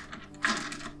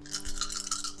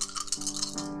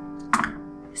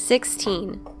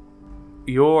 16.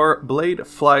 Your blade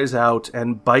flies out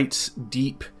and bites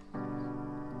deep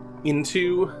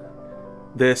into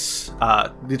this,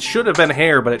 it should have been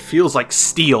hair, but it feels like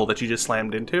steel that you just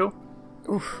slammed into.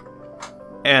 Oof.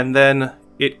 And then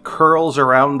it curls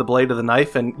around the blade of the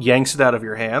knife and yanks it out of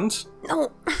your hands.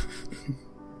 No.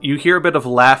 You hear a bit of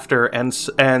laughter, and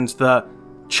the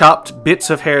chopped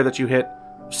bits of hair that you hit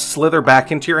slither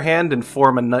back into your hand and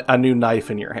form a new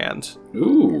knife in your hand.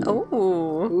 Ooh.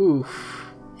 Ooh.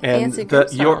 And Fancy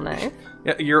Grimstall knife.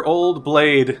 Your old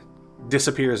blade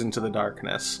disappears into the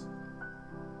darkness.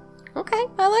 Okay,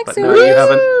 I like But Sue.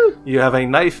 now you have a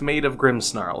knife made of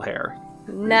Grimsnarl hair.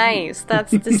 Nice.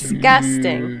 That's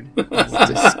disgusting. That's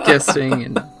disgusting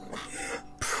and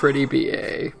pretty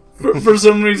BA. For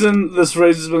some reason, this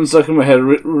phrase has been stuck in my head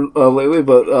lately,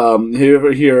 but you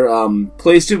ever hear,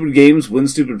 play stupid games, win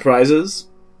stupid prizes?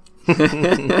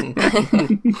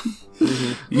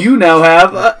 You now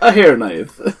have a hair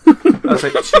knife. I was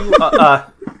like,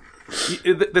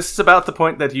 this is about the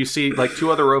point that you see, like,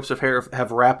 two other ropes of hair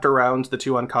have wrapped around the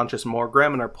two unconscious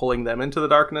Morgrim and are pulling them into the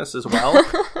darkness as well.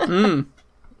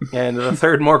 And the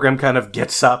third Morgrim kind of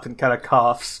gets up and kind of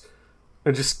coughs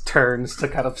and just turns to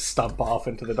kind of stump off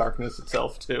into the darkness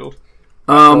itself, too.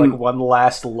 Like, one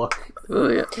last look.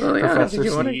 Professor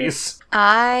Sneeze.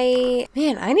 I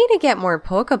need to get more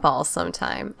Pokeballs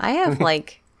sometime. I have,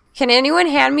 like... Can anyone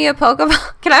hand me a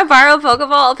Pokeball? Can I borrow a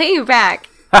Pokeball? I'll pay you back.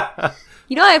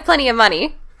 You know I have plenty of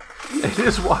money. It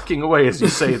is walking away as you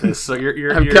say this, so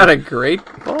I've got a great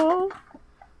ball.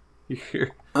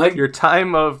 Your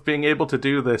time of being able to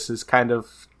do this is kind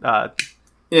of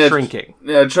shrinking.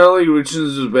 Yeah, Charlie reaches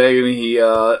into his bag and he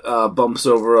bumps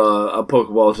over a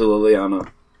Pokeball to Liliana.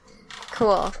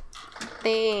 Cool.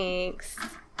 Thanks.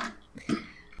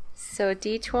 So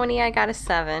D20, I got a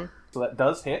 7. So that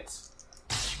does hit.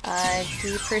 D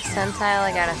percentile,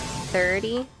 I got a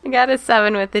 30. I got a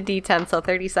 7 with the D10, so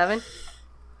 37.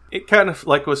 It kind of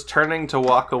like was turning to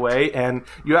walk away, and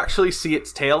you actually see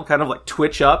its tail kind of like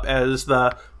twitch up as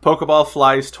the Pokeball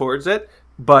flies towards it,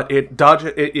 but it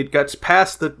gets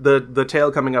past the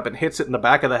tail coming up and hits it in the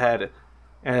back of the head,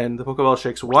 and the Pokeball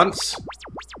shakes once,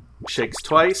 shakes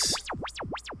twice,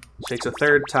 shakes a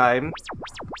third time.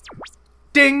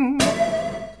 Ding!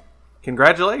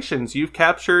 Congratulations, you've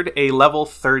captured a level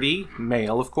 30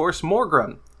 male, of course,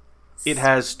 Morgrim. It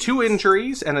has 2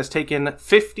 injuries and has taken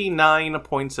 59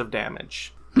 points of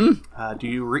damage. Do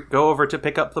you go over to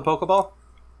pick up the Pokeball?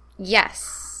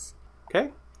 Yes.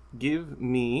 Okay. give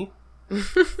me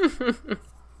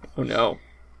Oh no.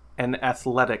 an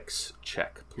athletics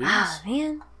check, please. Ah,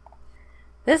 man.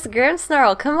 This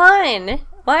Grimmsnarl, come on.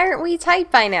 Why aren't we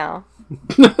tight by now?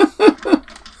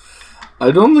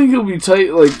 I don't think he'll be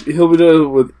tight, like, he'll be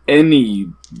done with any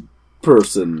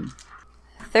person.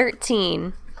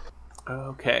 13.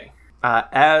 Okay.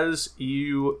 As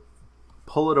you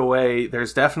pull it away,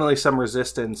 there's definitely some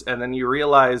resistance, and then you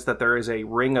realize that there is a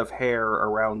ring of hair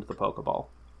around the Pokeball.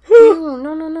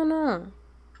 No.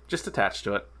 Just attached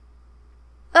to it.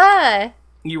 Ah!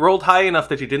 You rolled high enough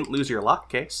that you didn't lose your lock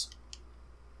case.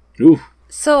 Ooh.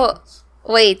 So,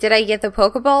 wait, did I get the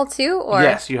Pokeball too? Or?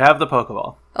 Yes, you have the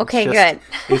Pokeball. Okay, It's good.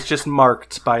 It's just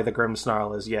marked by the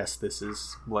Grimmsnarl as, yes, this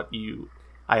is what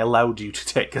I allowed you to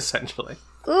take, essentially.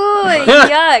 Ooh,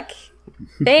 yuck.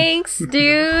 Thanks,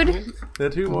 dude. The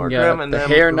two more Yeah, Grimm and the then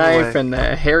hair move knife away. and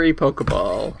the hairy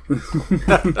Pokeball.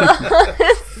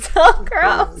 So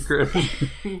gross.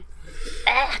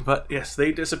 But yes,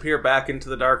 they disappear back into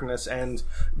the darkness, and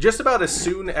just about as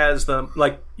soon as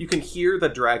you can hear the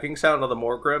dragging sound of the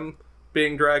Morgrim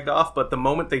being dragged off, but the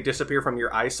moment they disappear from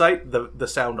your eyesight, the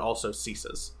sound also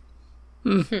ceases.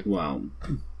 Wow.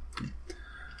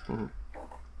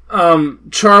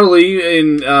 Charlie,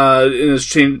 in his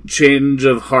change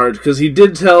of heart, because he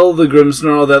did tell the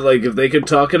Grimmsnarl that, like, if they could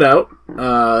talk it out,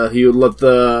 he would let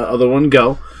the other one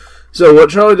go. So what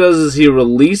Charlie does is he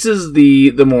releases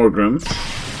the Morgrim,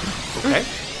 Okay.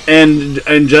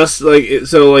 and just, like,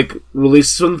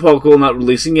 releases from the Pokeball, not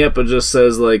releasing yet, but just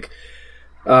says, like,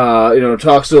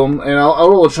 talks to him, and I'll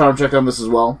roll a charm check on this as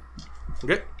well.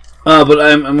 Okay. But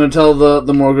I'm going to tell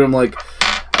the Morgrim, like,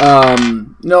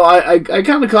 no, I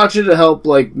kind of caught you to help,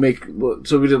 like,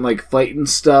 so we didn't, like, fight and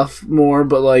stuff more,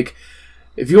 but, like,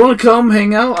 if you want to come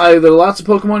hang out, there are lots of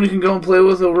Pokemon you can go and play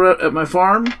with over at my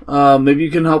farm. Maybe you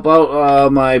can help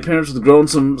out, my parents with growing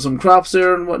some crops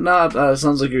there and whatnot.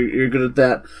 Sounds like you're good at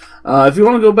that. If you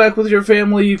want to go back with your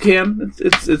family, you can.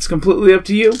 It's completely up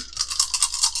to you.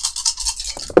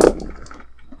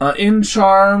 In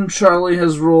Charm, Charlie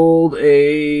has rolled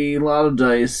a lot of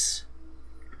dice.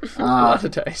 A lot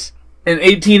of dice. An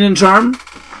 18 in Charm.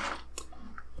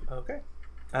 Okay.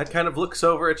 That kind of looks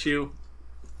over at you,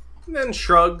 and then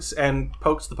shrugs and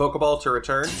pokes the Pokeball to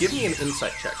return. Give me an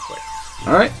insight check, quick.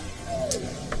 Alright.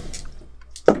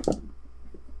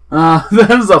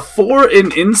 That is a 4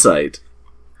 in Insight.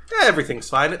 Yeah, everything's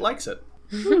fine. It likes it.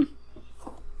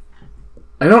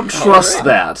 I don't trust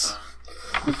that.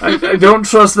 I don't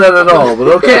trust that at all, but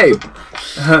okay.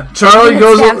 Charlie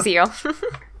Stabs you.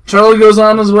 Charlie goes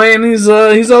on his way, and he's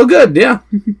all good, yeah.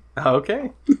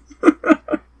 Okay.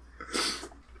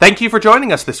 Thank you for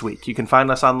joining us this week. You can find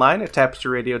us online at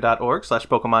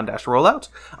tapestryradio.org/Pokemon-rollout,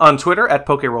 on Twitter at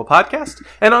PokeRollPodcast,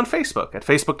 and on Facebook at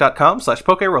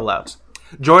Facebook.com/PokeRollout.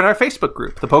 Join our Facebook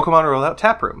group, the Pokemon Rollout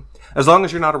Taproom. As long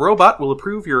as you're not a robot, we'll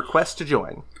approve your request to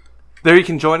join. There you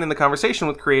can join in the conversation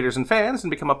with creators and fans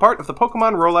and become a part of the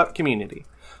Pokemon Rollout community.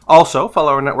 Also,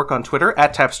 follow our network on Twitter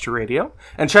at Tapestry Radio,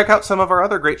 and check out some of our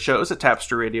other great shows at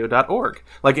tapestryradio.org,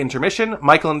 like Intermission,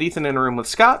 Michael and Ethan in a Room with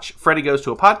Scotch, Freddy Goes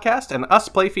to a Podcast, and Us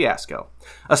Play Fiasco.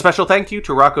 A special thank you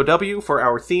to Rocco W. for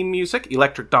our theme music,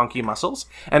 Electric Donkey Muscles,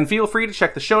 and feel free to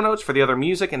check the show notes for the other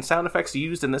music and sound effects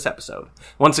used in this episode.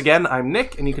 Once again, I'm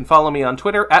Nick, and you can follow me on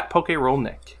Twitter at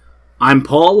PokeRollNick. I'm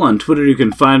Paul. On Twitter, you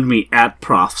can find me at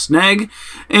ProfSnag.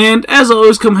 And as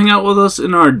always, come hang out with us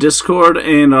in our Discord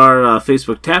and our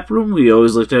Facebook tap room. We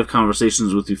always like to have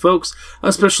conversations with you folks,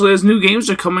 especially as new games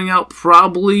are coming out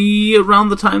probably around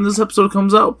the time this episode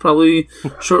comes out, probably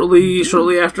shortly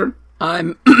after.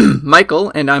 I'm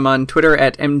Michael, and I'm on Twitter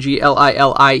at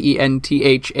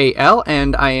MGLILIENTHAL,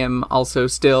 and I am also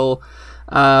still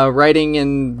writing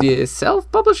in the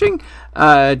self-publishing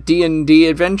D&D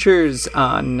adventures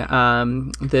on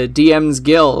the DM's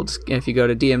Guild. If you go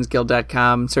to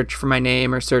dmsguild.com, search for my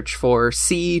name or search for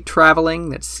Sea Traveling,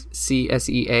 that's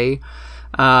CSEA,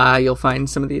 you'll find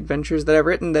some of the adventures that I've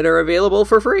written that are available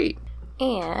for free.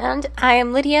 And I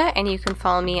am Lydia, and you can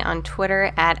follow me on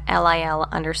Twitter at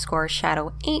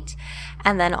LIL_Shadow8.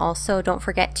 And then also don't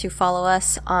forget to follow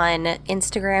us on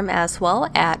Instagram as well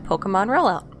at Pokemon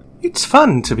Rollout. It's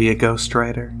fun to be a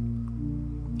ghostwriter.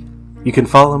 You can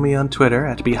follow me on Twitter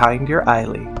at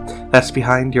BehindYourEyeli. That's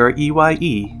behind your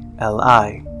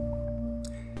EYELI.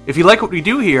 If you like what we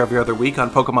do here every other week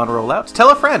on Pokemon Rollout, tell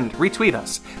a friend, retweet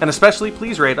us, and especially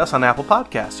please rate us on Apple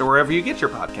Podcasts or wherever you get your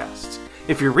podcasts.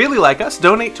 If you really like us,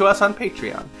 donate to us on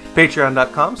Patreon,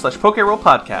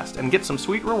 patreon.com/PokeRollPodcast, and get some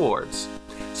sweet rewards.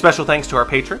 Special thanks to our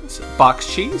patrons,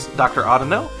 Box Cheese, Dr.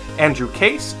 Audino, Andrew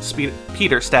Case,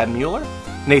 Peter Stadmuller,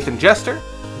 Nathan Jester,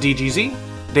 DGZ,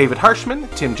 David Harshman,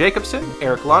 Tim Jacobson,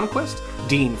 Eric Lonquist,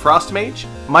 Dean Frostmage,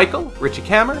 Michael, Richie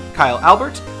Kammer, Kyle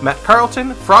Albert, Matt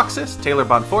Carlton, Froxus, Taylor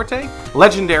Bonforte,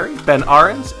 Legendary, Ben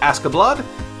Ahrens, Askablad,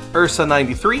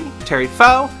 Ursa93, Terry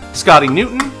Fow, Scotty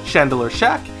Newton, Chandler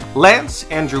Shack, Lance,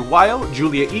 Andrew Weil,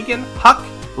 Julia Egan, Huck,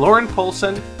 Lauren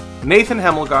Polson, Nathan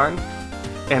Hemmelgarn,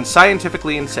 and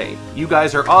Scientifically Insane. You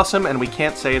guys are awesome, and we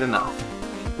can't say it enough.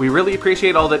 We really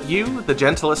appreciate all that you, the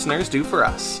gentle listeners, do for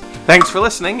us. Thanks for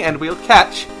listening, and we'll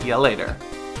catch ya later.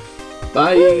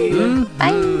 Bye.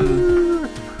 Bye.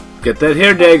 Get that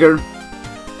hair dagger.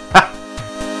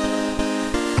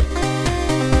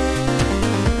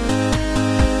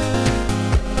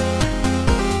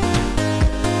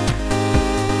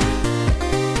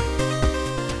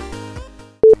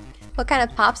 What kind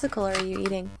of popsicle are you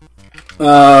eating?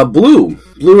 Blue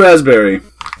raspberry.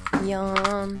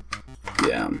 Yum.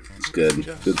 Yeah, it's good.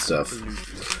 Good stuff.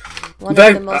 One In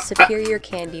fact, of the most superior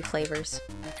candy flavors.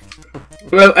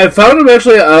 I found I'm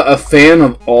actually a fan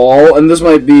of all, and this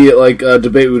might be like a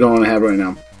debate we don't want to have right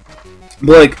now.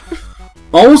 But like,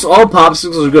 almost all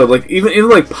popsicles are good. Like even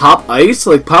like Pop Ice.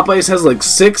 Like Pop Ice has like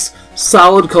 6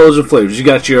 solid colors of flavors. You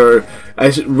got your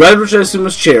red, which I assume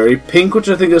is cherry. Pink, which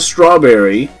I think is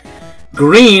strawberry.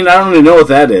 Green, I don't even know what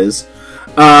that is.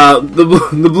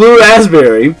 The blue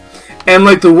raspberry. And,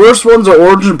 like, the worst ones are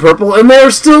orange and purple, and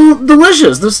they're still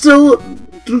delicious. They're still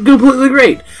completely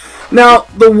great. Now,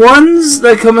 the ones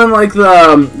that come in, like,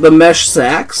 the mesh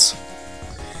sacks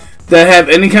that have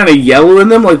any kind of yellow in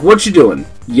them, like, what you doing?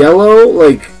 Yellow?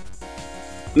 Like,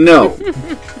 no.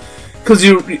 Because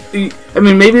I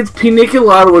mean, maybe it's pina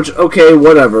colada, which, okay,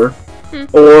 whatever.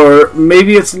 Or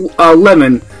maybe it's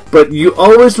lemon, but you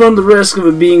always run the risk of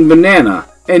it being banana.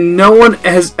 And no one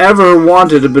has ever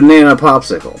wanted a banana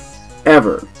popsicle.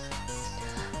 Ever.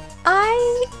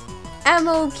 I am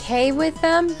okay with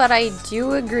them, but I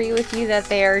do agree with you that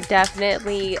they are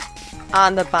definitely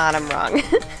on the bottom rung.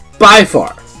 By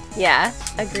far. Yeah,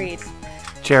 agreed.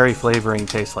 Cherry flavoring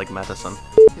tastes like medicine.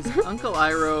 Is Uncle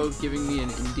Iroh giving me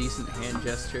an indecent hand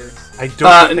gesture? I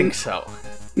don't think so.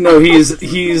 No, he's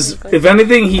if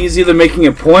anything, he's either making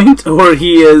a point or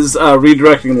he is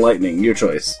redirecting lightning. Your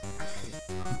choice.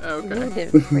 Okay.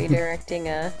 Redirecting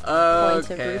a point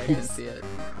of Okay, I can Rufus. see it.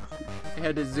 I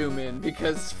had to zoom in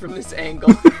because from this angle,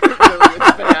 it really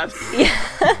looks bad.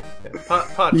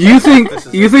 Yeah. You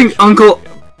think Uncle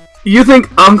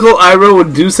Iroh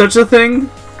would do such a thing?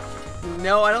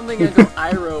 No, I don't think Uncle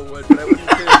Iroh would, but I wouldn't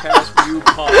put it past you,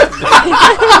 Paul.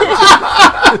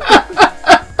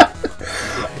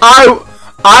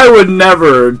 I would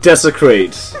never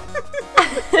desecrate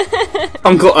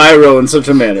Uncle Iroh in such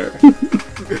a manner.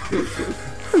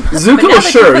 Zuko, Now that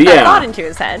sure, you put that yeah. thought into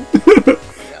his head.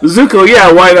 Zuko,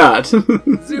 yeah, why not?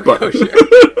 Zuko, sure.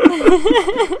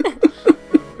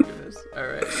 Goodness.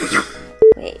 Alright.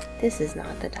 Wait, this is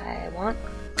not the die I want.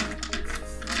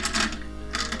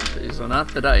 These are not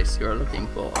the dice you are looking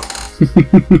for.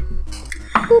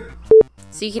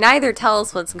 So you can either tell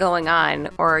us what's going on,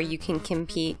 or you can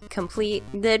complete. I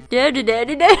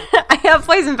have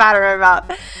poison powder in my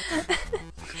mouth.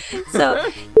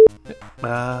 So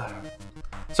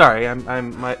Sorry,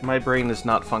 my brain is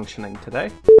not functioning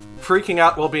today. Freaking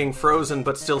out while being frozen,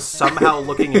 but still somehow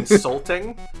looking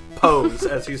insulting. Pose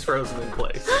as he's frozen in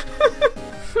place.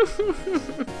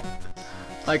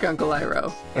 Like Uncle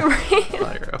Iroh.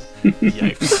 Lyro.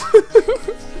 Yikes.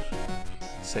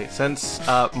 Say, since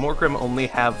Morgrim only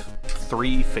have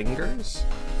 3 fingers,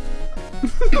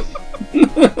 a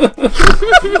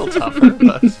little tougher,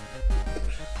 but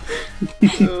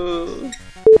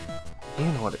you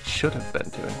know what it should have been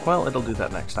doing. Well, it'll do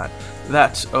that next time.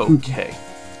 That's okay.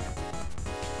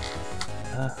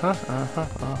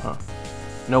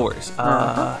 No worries.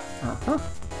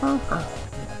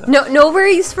 no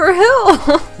worries for who?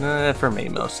 For me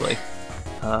mostly.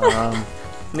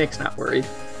 Nick's not worried.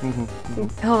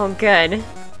 Oh, good.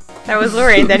 I was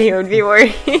worried that he would be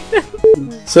worried.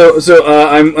 So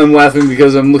I'm laughing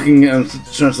because I'm looking. I'm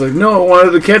trying to like, no, I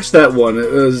wanted to catch that one.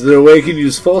 Is there a way I could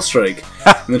use False Strike?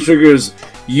 And the trigger is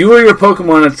you or your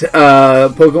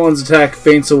Pokemon's attack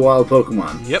faints a wild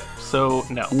Pokemon. Yep. So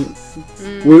no.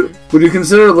 Would you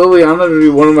consider Liliana to be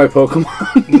one of my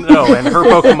Pokemon? No, and her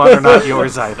Pokemon are not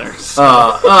yours either. So.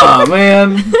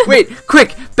 Man. Wait,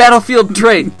 quick! Battlefield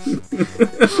trait!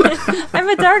 I'm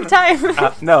a dark time.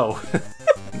 No.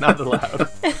 Not allowed.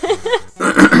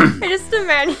 I just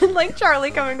imagine like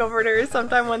Charlie coming over to her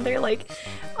sometime when they're like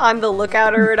on the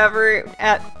lookout or whatever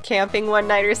at camping one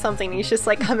night or something. He's just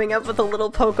like coming up with a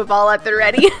little Pokeball at the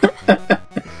ready.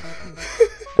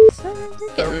 So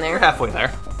we're getting We're there. halfway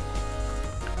there.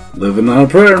 Living on a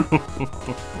prayer.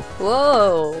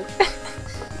 Whoa.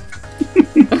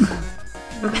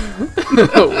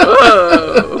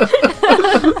 Whoa!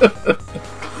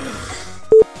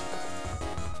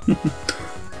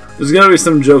 There's gotta be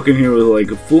some joke in here with like,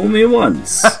 fool me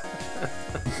once.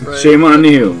 Right. Shame on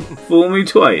you. Fool me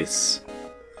twice.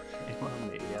 Shame on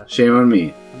me, yeah. Shame on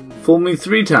me. Fool me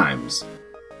 3 times.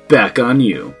 Back on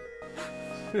you.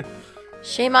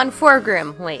 Shame on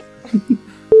Forgrim. Wait.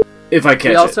 If I catch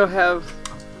We it. also have.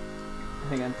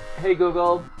 Hang on. Hey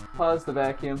Google, pause the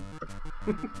vacuum.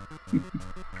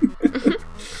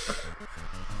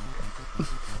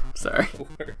 Sorry,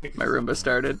 my Roomba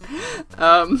started.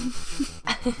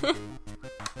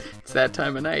 It's that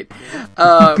time of night.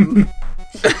 Let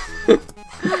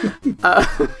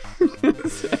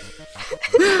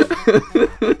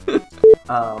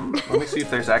me see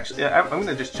if there's actually. I'm going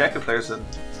to just check if there's a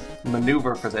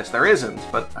maneuver for this. There isn't,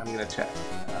 but I'm going to check.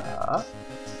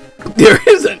 There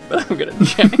isn't, but I'm gonna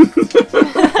check.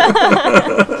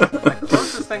 The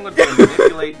closest thing would be a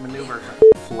manipulate maneuver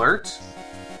to flirt,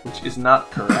 which is not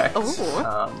correct. Ooh.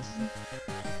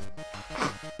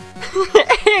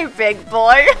 Hey, big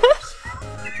boy.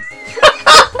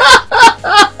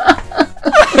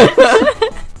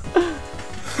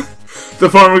 The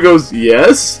farmer goes,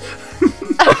 yes?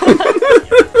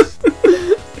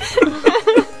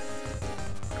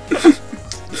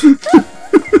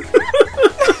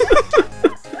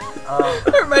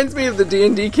 That reminds me of the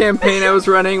D&D campaign I was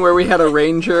running where we had a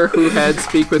ranger who had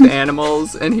speak with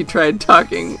animals, and he tried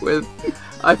talking with,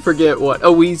 I forget what,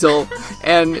 a weasel.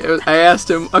 And I asked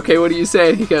him, okay, what do you say?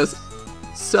 And he goes,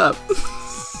 sup.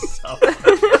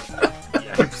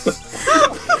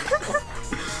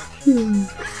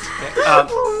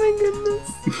 Oh my goodness.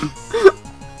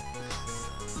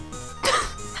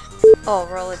 Oh,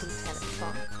 roll a d10 as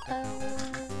well.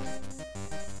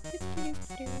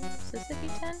 Is this a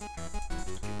d10?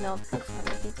 No, that's not a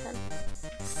d10.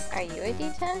 Are you a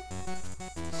d10?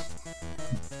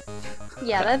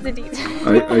 Yeah, that's a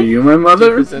d10. Are you my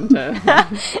mother?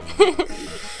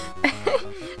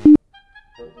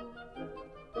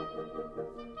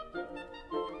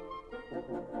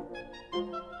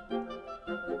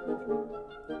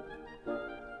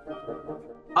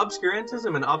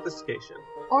 Obscurantism and obfuscation.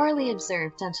 Orally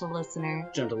observed, gentle listener.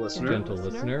 Gentle listener. Gentle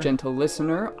listener. Gentle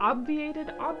listener,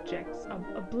 Obviated objects of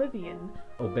oblivion.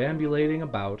 Obambulating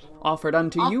about. offered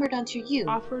unto you. Offered unto you.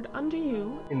 Offered unto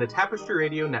you. In the Tapestry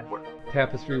Radio Network.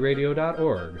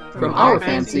 TapestryRadio.org. From our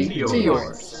fancy to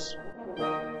yours.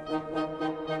 yours.